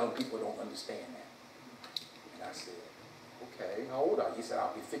y'all young people don't understand that. And I said, okay, how old are you? He said,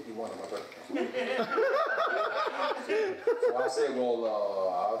 I'll be 51 on my birthday. So I said, well,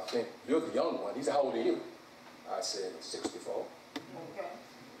 I think you're the young one. He said, how old are you? I said, 64. Okay.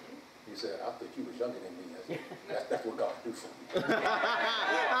 He said, I think you was younger than me. That's what God do for me.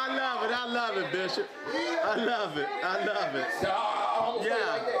 I love it, Bishop. I love it.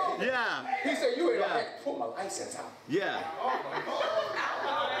 Yeah. He said, you ain't gonna have to pull my license out. Yeah.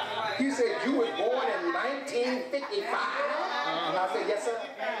 He said, you were born in 1955. And I said, yes, sir.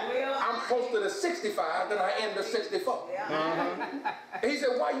 I'm closer to 65 than I am to 64. And he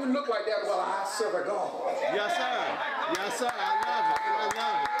said, why you look like that? Well, I serve a God. Yes, sir. Yes, sir. I love it. I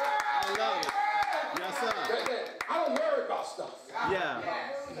love it. I love it. Yes, sir. I don't worry about stuff. Yeah.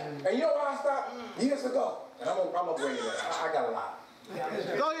 And you know why I stopped? Years ago. And I'm gonna bring it in. I got a lot.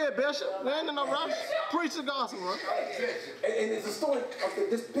 Go ahead, Bishop. There ain't no rush. Preach the gospel, bro. And it's a story of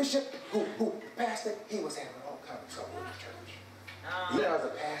this bishop who pastor, he was having all kind of trouble in the church. You know, as a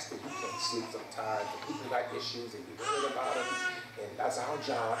pastor, you can't sleep sometimes, and people got issues, and you heard about them, and that's our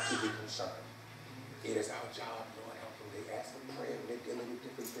job to be concerned. It is our job, Lord help them. They ask for prayer, and they're dealing with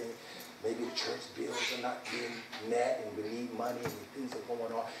different things. Maybe the church bills are not being met, and we need money, and things are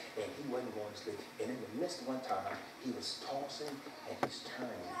going on, and he wasn't going to sleep. And in the midst one time, he was tossing, and he's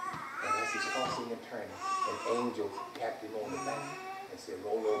turning. And as he's tossing and turning, an angel tapped him on the back and said,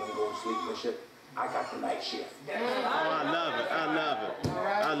 roll over and go to sleep, Bishop. I got the night shift. Oh, I love it. I love it.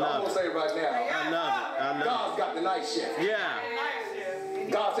 I love it. I'm going to say it right now. I love it. I love it. God's got the night shift. Yeah.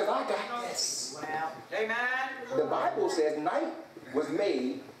 God says, I got this. Well, amen. The Bible says night was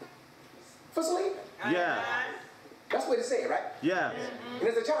made for sleep. Yeah. That's what it said, right? Yeah. And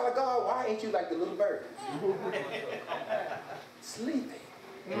as a child of God, why ain't you like the little bird? Sleeping.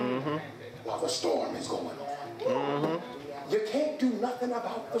 While the storm is going on. You can't do nothing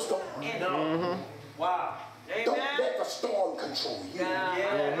about the storm. Wow. Don't let the storm control you.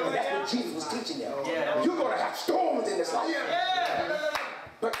 And that's what Jesus was teaching them. You're going to have storms in this life.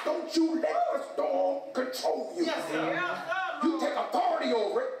 But don't you let the storm control you. You take authority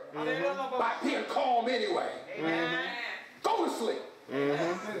over it by being calm anyway. Go to sleep.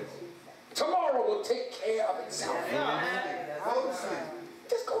 Tomorrow will take care of itself. Go to sleep.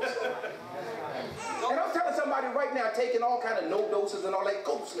 Just go to sleep. And I'm telling somebody right now, taking all kind of no doses and all that,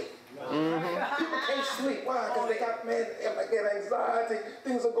 go to sleep. People can't sleep. Why? Because they got anxiety.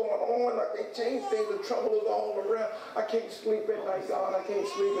 Things are going on. I can't change things. The trouble is all around. I can't sleep at night, God. I can't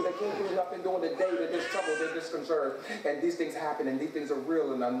sleep, and I can't do nothing during the day. They're just troubled. They're disconcerted. And these things happen, and these things are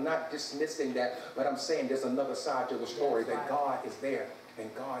real, and I'm not dismissing that, but I'm saying there's another side to the story, that God is there. And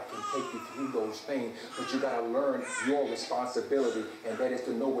God can take you through those things, but you got to learn your responsibility, and that is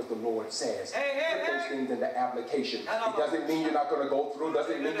to know what the Lord says. Put those things into application. It doesn't mean you're not going to go through.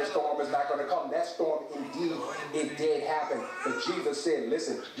 Doesn't mean the storm is not going to come. That storm, indeed, it did happen. But Jesus said,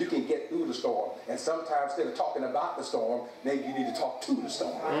 listen, you can get through the storm. And sometimes instead of talking about the storm, maybe you need to talk to the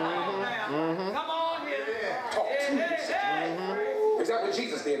storm. Come on here. Talk to the storm. Is that what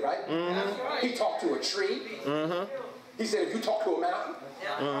Jesus did, right? He talked to a tree. He said, if you talk to a mountain,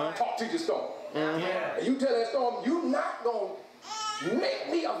 talk to your storm. And you tell that storm, you're not going to make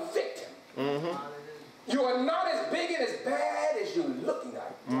me a victim. You are not as big and as bad as you're looking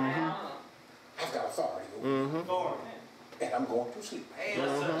like. I've got authority over you. And I'm going to sleep.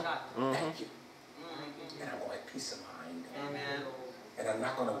 Thank you. And I'm going to have peace of mind. And I'm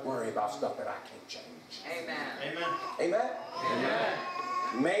not going to worry about stuff that I can't change. Amen. Amen?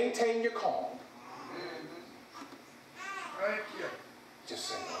 Amen. Maintain your calm. Just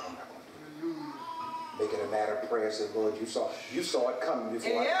say, no, I'm not going to do it. Make it a matter of prayer. Say, Lord, you saw it coming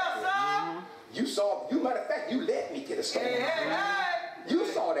before I did. You saw, matter of fact, you led me to the storm. You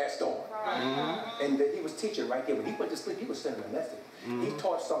saw that storm. And he was teaching right there. When he went to sleep, he was sending a message. He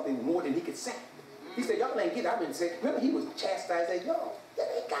taught something more than he could say. He said, y'all ain't get it. I've been saying, remember he was chastised. He said, yo, you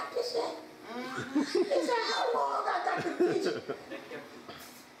ain't got this yet. He said, how long I got to teach?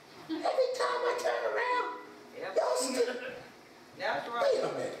 Every time I turn around, y'all still. That's right. Wait a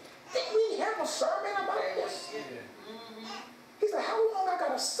minute. Did we have a sermon about this? He said, how long I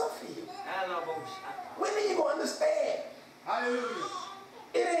got to suffer you? When are you going to understand? Hallelujah.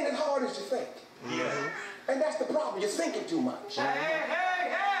 It ain't as hard as you think. And that's the problem. You're thinking too much.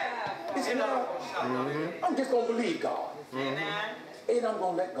 He said, no, I'm just going to believe God. And I'm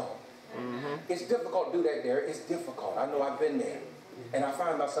going to let go. It's difficult to do that there. It's difficult. I know I've been there. And I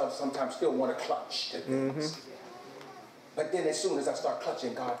find myself sometimes still want to clutch to things. But then as soon as I start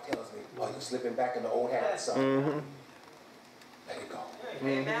clutching, God tells me, oh, you're slipping back in the old habits, son. Let it go.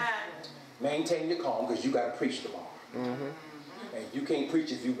 Maintain your calm, because you got to preach tomorrow. And you can't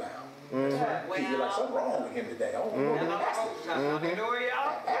preach if you bound. You're like, something wrong with him today. I don't know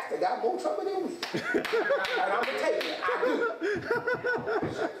what pastor got more trouble than me. And I'm going to tell you, I do.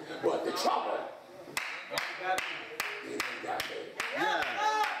 But the trouble, it ain't got me.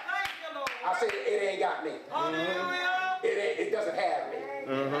 I say it ain't got me. It doesn't have me.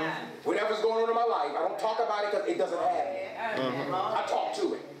 Whatever's going on in my life, I don't talk about it because it doesn't have me. I talk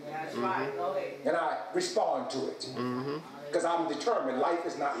to it. And I respond to it. Because I'm determined life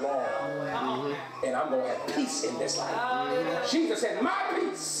is not long. And I'm going to have peace in this life. Jesus said, my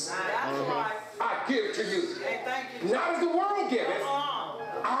peace I give to you. Not as the world giveth,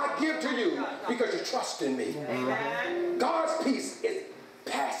 I give to you because you trust in me. God's peace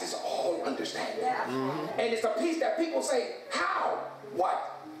passes all understanding. And it's a peace that people say, how?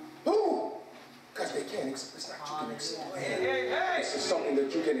 What? Who? Because they can't exhibit. It's not you can exhibit. This is something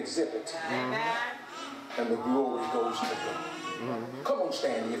that you can exhibit. And the glory goes to God. Come on,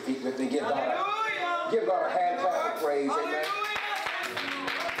 stand on your feet with me. Give God a hand clap of praise. Amen.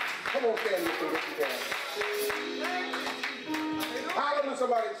 Come on, stand on your feet if you can. Hallelujah.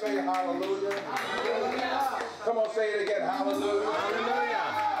 Somebody say hallelujah. Come on, say it again. Hallelujah.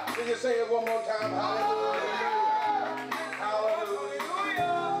 Hallelujah. Can you say it one more time? Hallelujah. Hallelujah.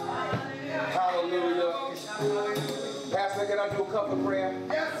 Hallelujah. Pastor, can I do a cover prayer?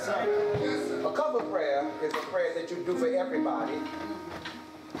 Yes, sir. Yes, sir. A cover prayer is a prayer that you do for everybody.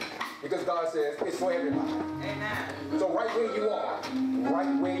 Because God says it's for everybody. Amen. So right where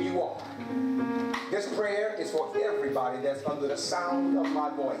you are, this prayer is for everybody that's under the sound of my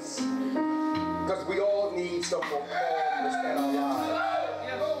voice. Because we all need some more calmness in our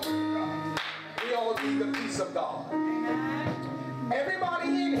lives. We all need the peace of God. Everybody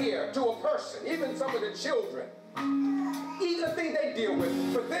in here, to a person, even some of the children, even the things they deal with,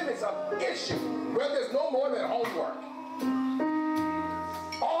 for them it's an issue where there's no more than homework.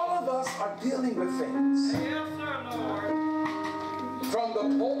 All of us are dealing with things. Yes, sir, Lord. From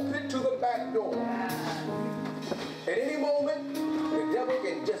the pulpit to the back door. At any moment, the devil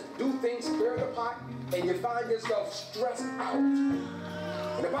can just do things, stir the pot, and you find yourself stressed out.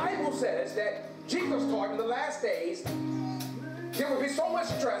 And the Bible says that Jesus taught in the last days there would be so much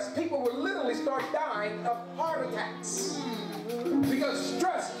stress, people would literally start dying of heart attacks. Because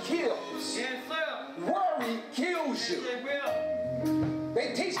stress kills. Yes, sir. Worry kills you.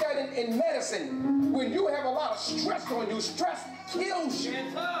 They teach that in medicine. When you have a lot of stress on you, stress kills you.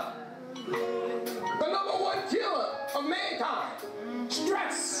 Yes, sir. The number one killer of mankind,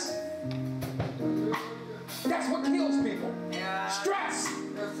 stress. That's what kills people. Yeah. Stress.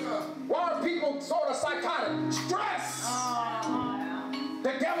 Yes, sir. Why are people sort of psychotic? Stress.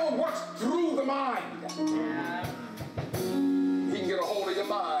 The devil works through the mind. Yeah. He can get a hold of your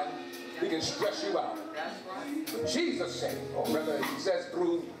mind. He can stress you out. That's right. But Jesus said, or rather he says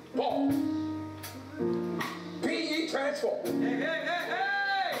through Paul, be ye transformed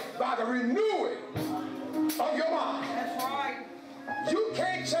by the renewing of your mind. That's right. You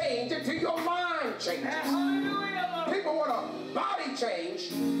can't change until your mind changes. Hallelujah. People want a body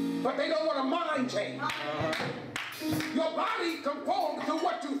change, but they don't want a mind change. Your body conforms to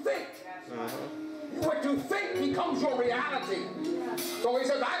what you think. What you think becomes your reality. So he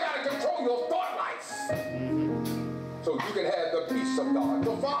says, I got to control your thought life. So you can have the peace of God.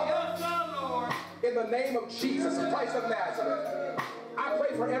 So Father, in the name of Jesus Christ of Nazareth, I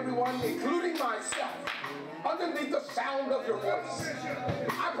pray for everyone, including myself, underneath the sound of your voice.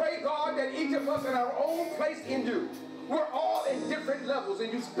 I pray, God, that each of us in our own place in you, we're all in different levels,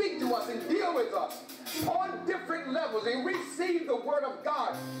 and you speak to us and deal with us on different levels and receive the word of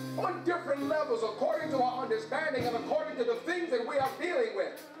God on different levels according to our understanding and according to the things that we are dealing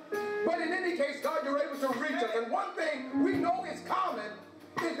with. But in any case, God, you're able to reach us. And one thing we know is common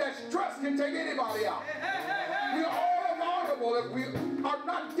is that stress can take anybody out. We are all vulnerable if we are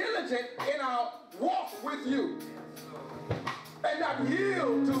not diligent in our walk with you and not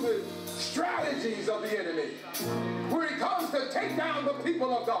yield to the strategies of the enemy. When he comes to take down the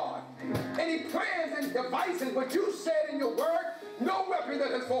people of God, and he plans and devices what you said in your word, no weapon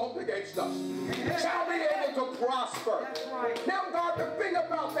that is formed against us shall be able to prosper. Now, God, the thing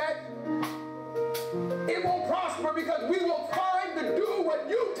about that, it won't prosper because we will find to do what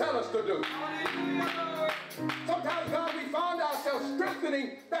you tell us to do. Sometimes, God, we find ourselves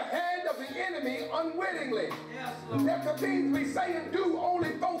strengthening the hand of the enemy unwittingly. That the things we say and do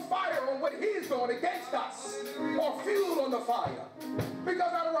only throw fire on what he's doing against us, or fuel on the fire.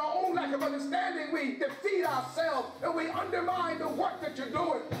 Because out of our own lack of understanding, we defeat ourselves and we undermine the work that you're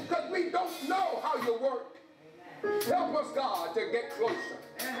doing because we don't know how you work. Help us, God, to get closer.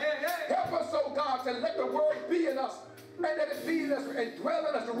 Help us, oh God, to let the word be in us and let it be in us and dwell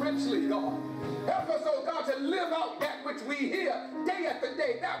in us richly, God. Help us, oh God, to live out that which we hear day after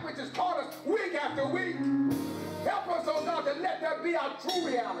day, that which is taught us week after week. Help us, oh God, to let that be our true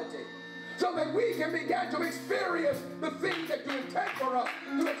reality so that we can begin to experience the things that you intend for us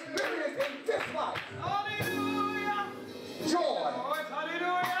to experience in this life. Hallelujah. Joy.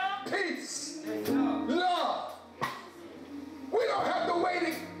 Hallelujah. Peace. Love. We don't have to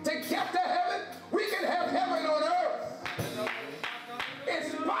wait to get to heaven. We can have heaven on earth.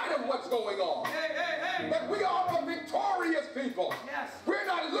 going on. That we are a victorious people. We're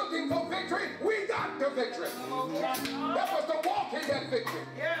not looking for victory. We got the victory. Help us to walk in that victory.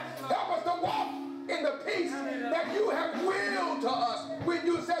 Help us to walk in the peace that you have willed to us when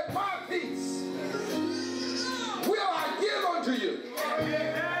you said, my peace will I give unto you.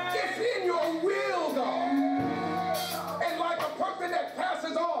 It's in your will, God. And like a person that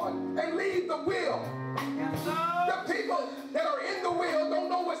passes on and leaves the will, the people that are in the will don't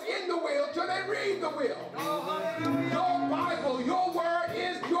know what's in the will till they read the will. Your Bible, your word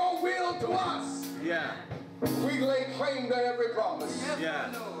is your will to us. Yeah. We lay claim to every promise, Yeah.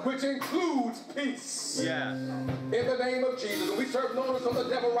 which includes peace. Yeah. In the name of Jesus. And we serve notice on the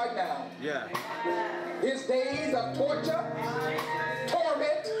devil right now. Yeah. His days of torture,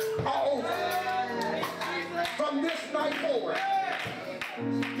 torment are over. From this night forward,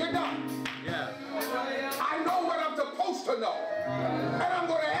 you're done. Yeah. I know what I'm supposed to know. And I'm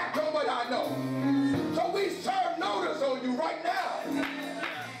going to act on what I know. So we serve notice on you right now.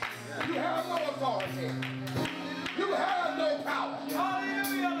 You have no authority. You have no power.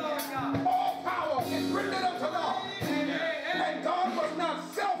 All power is rendered unto God. And God was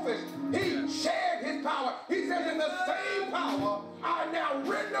not selfish. He shared his power. He says, in the same power I now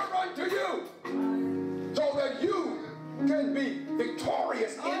render unto you, so that you can be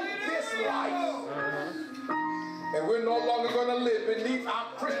victorious in this life. And we're no longer going to live beneath our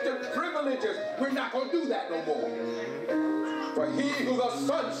Christian privileges. We're not going to do that no more. For he who the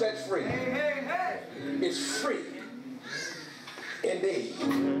Son sets free is free indeed.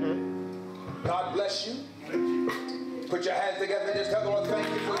 God bless you. Put your hands together and just tell the Lord, thank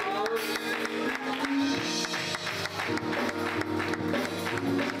you for your word.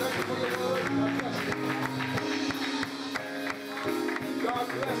 Thank you for your word. God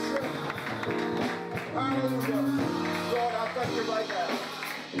bless you. Hallelujah. Lord, I thank you right now.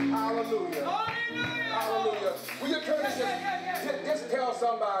 Hallelujah. Hallelujah. Will you turn and just tell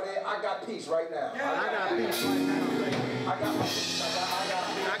somebody, I got peace right now. I got peace right now. I got my peace. I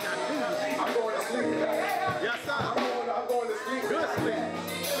got peace. I'm going to sleep tonight. Yes, sir. I'm going to sleep. Good sleep.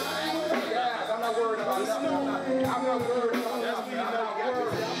 Yes, I'm not worried about nothing. I'm not worried about nothing. I'm not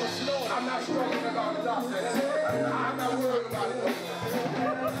worried. I'm not struggling about nothing. I'm not worried about it.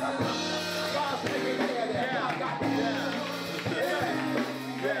 God's taking care of that. God got me.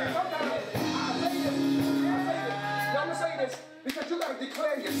 Yeah. Sometimes I say this. Now I'm going to say this because you got to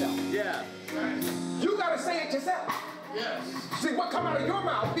declare yourself. Yeah. You got to say it yourself. Yes. See, what comes out of your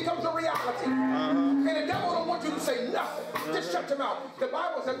mouth becomes a reality. And the devil don't want you to say nothing. Just shut your mouth. The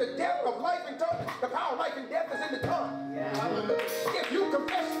Bible says the death of life and tongue, the power of life and death is in the tongue. If you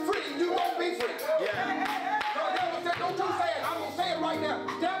confess free, you won't be free. Yeah. So the devil said, don't you say it. I'm going to say it right now.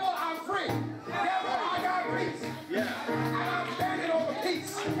 Devil, I'm free. Devil, I got peace. Yeah. And I'm standing on the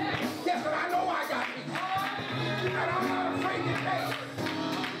peace. Yes, and I know I got peace. And I'm not afraid to say it.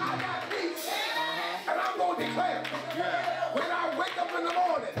 I got peace. And I'm going to declare it. Yeah. When I wake up in the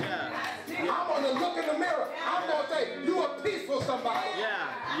morning, I'm going to look in the mirror. I'm going to say, you a peaceful somebody. Yeah.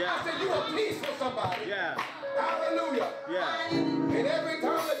 I said, you a peaceful somebody. Yeah. Hallelujah. Yeah. And every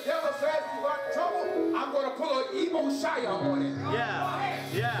time the devil says you got trouble, I'm going to pull an Ebo Shire on it. Yeah.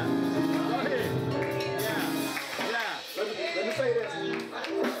 Yeah. Go ahead. Yeah. Yeah. Let me say this.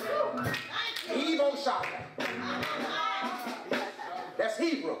 Ebo Shire. That's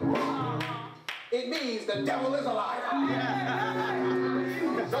Hebrew. It means the devil is a liar.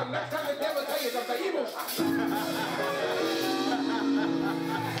 So next time the devil tells you something, Ebo Shire.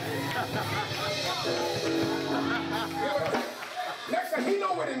 Next time he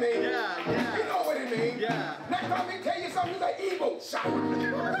know what it means. Yeah, yeah. He know what it means. Yeah. Next time he tell you something, he's like Ebo Shire.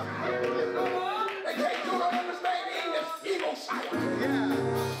 In case you don't understand English, Ebo Shire. Yeah.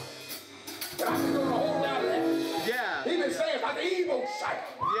 But I've been doing a whole lot of that. Yeah. He been saying like the Ebo Shire.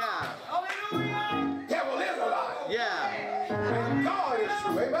 Yeah. Devil is a liar. Yeah. And God is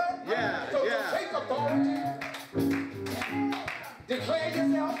true, amen? Yeah, So yeah. take authority. Declare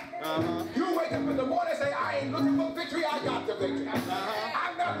yourself. You wake up in the morning and say, I ain't looking for victory, I got the victory.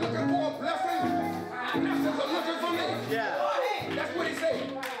 I'm not looking for a blessing. Blessings are looking for me. Yeah. That's what he said.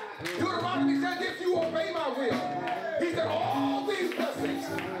 Deuteronomy says, if you obey my will, he said, all these blessings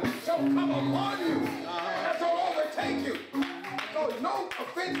shall come upon you and shall overtake you. So no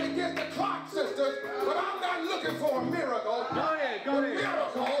offense against the clock, sisters, but I'm not looking for a miracle. Go ahead. Go The ahead.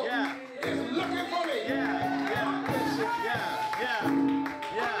 miracle Yeah. is looking for me. Yeah. Yeah. Yeah.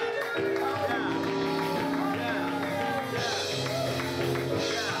 Yeah.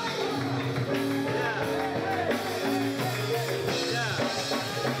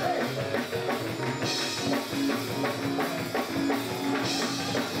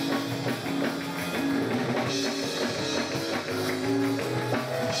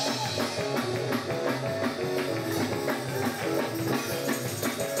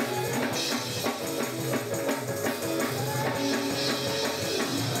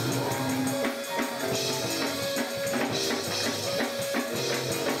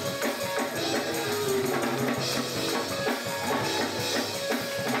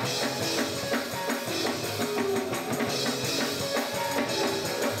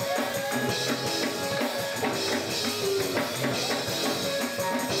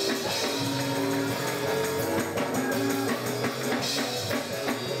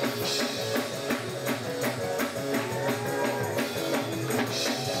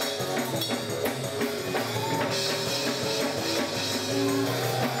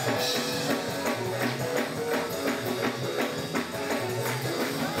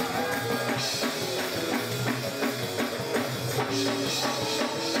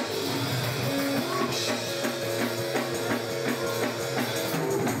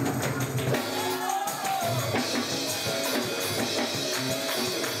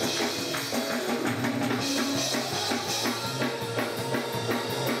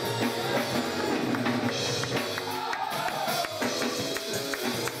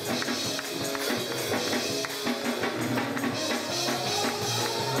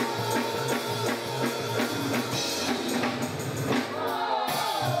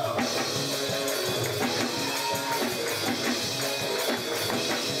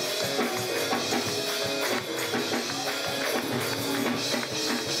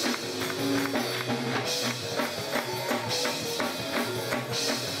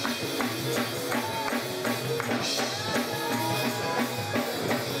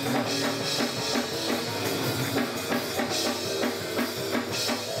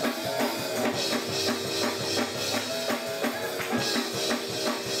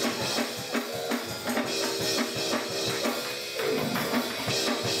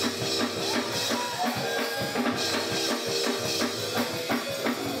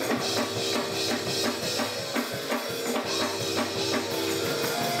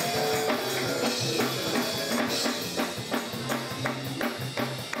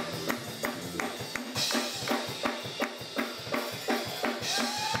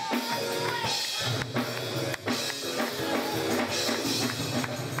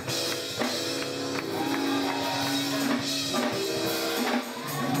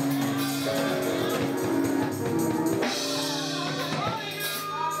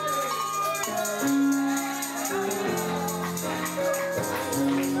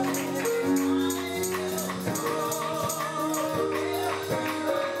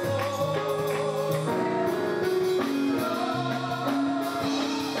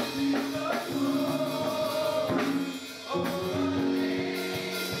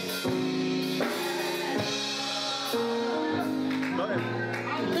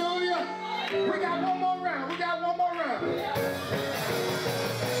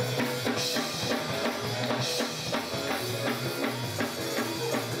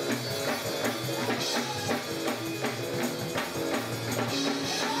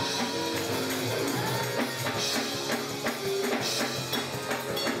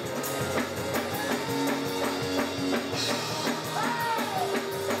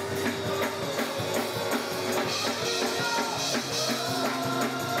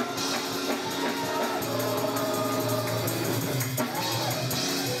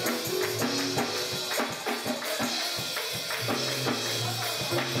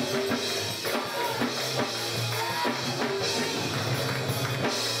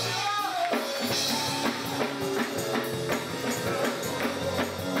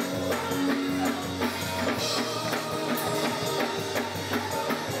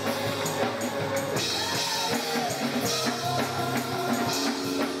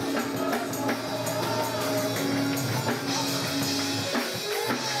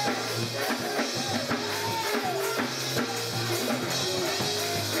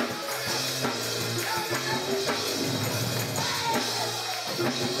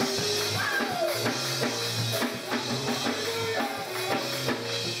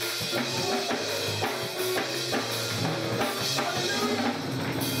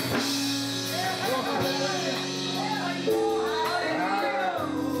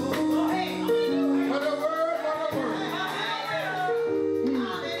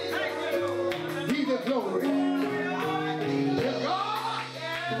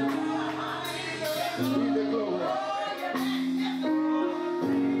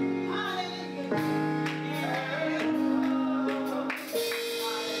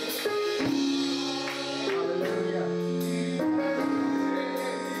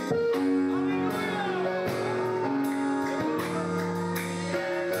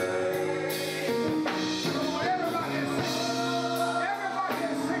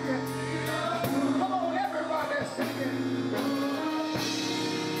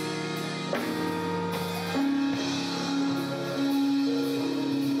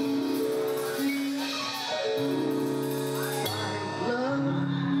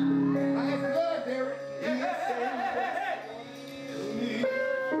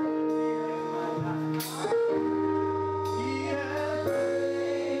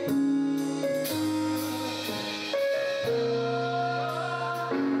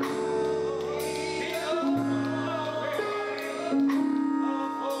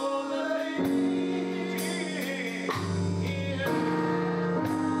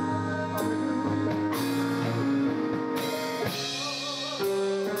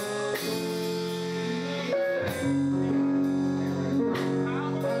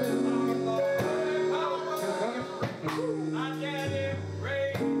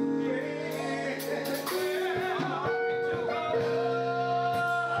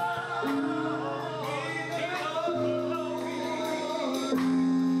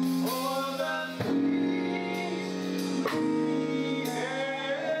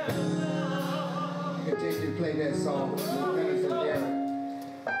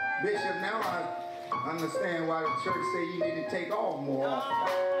 Understand why the church say you need to take off more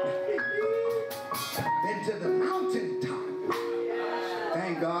often. Been to the mountaintop.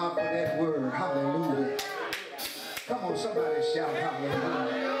 Thank God for that word. Hallelujah. Come on, somebody shout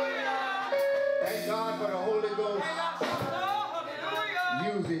hallelujah. Thank God for the Holy Ghost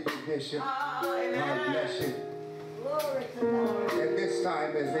using you, Bishop. God bless you. At this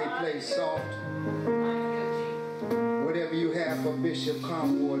time, as they play soft, whatever you have for Bishop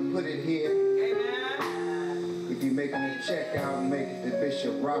CONWARD, put it here. If you're making a check out, make it to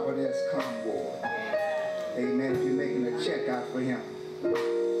Bishop Robert S. CONWARD. Amen. If you're making a check out for him.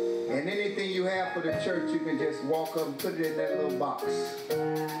 And anything you have for the church, you can just walk up and put it in that little box.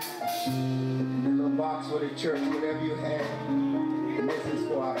 In the little box for the church, whatever you have. And this is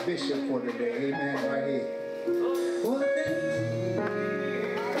for our bishop for today. Amen. Right here.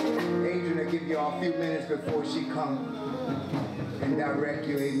 Adrian will give you all a few minutes before she comes and direct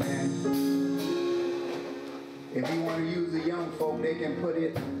you. Amen. If you want to use the young folk, they can put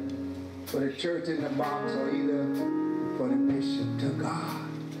it for the church in the box or either for the bishop. To God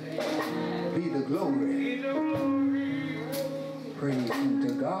be the glory. Praise him.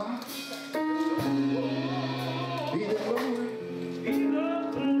 To God be the glory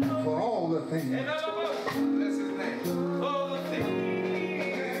for all the things. Bless his name. All the things.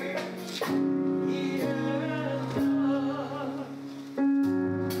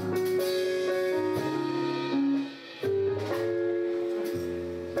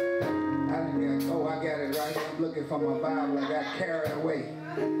 Looking for my Bible, I got carried away.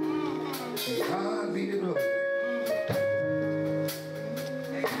 To God be the glory.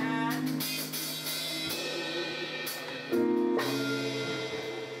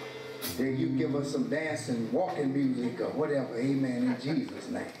 Then you give us some dancing, walking music or whatever. Amen. In Jesus'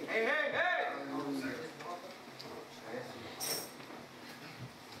 name. Hey, hey, hey.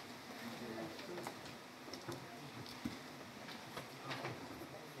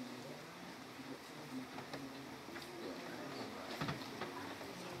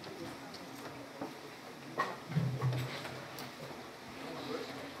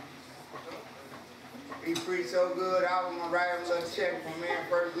 He preached so good, I was gonna write him a little check for me and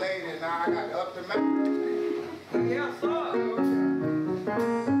First Lady, and now I got to up the mountain. Yes, sir.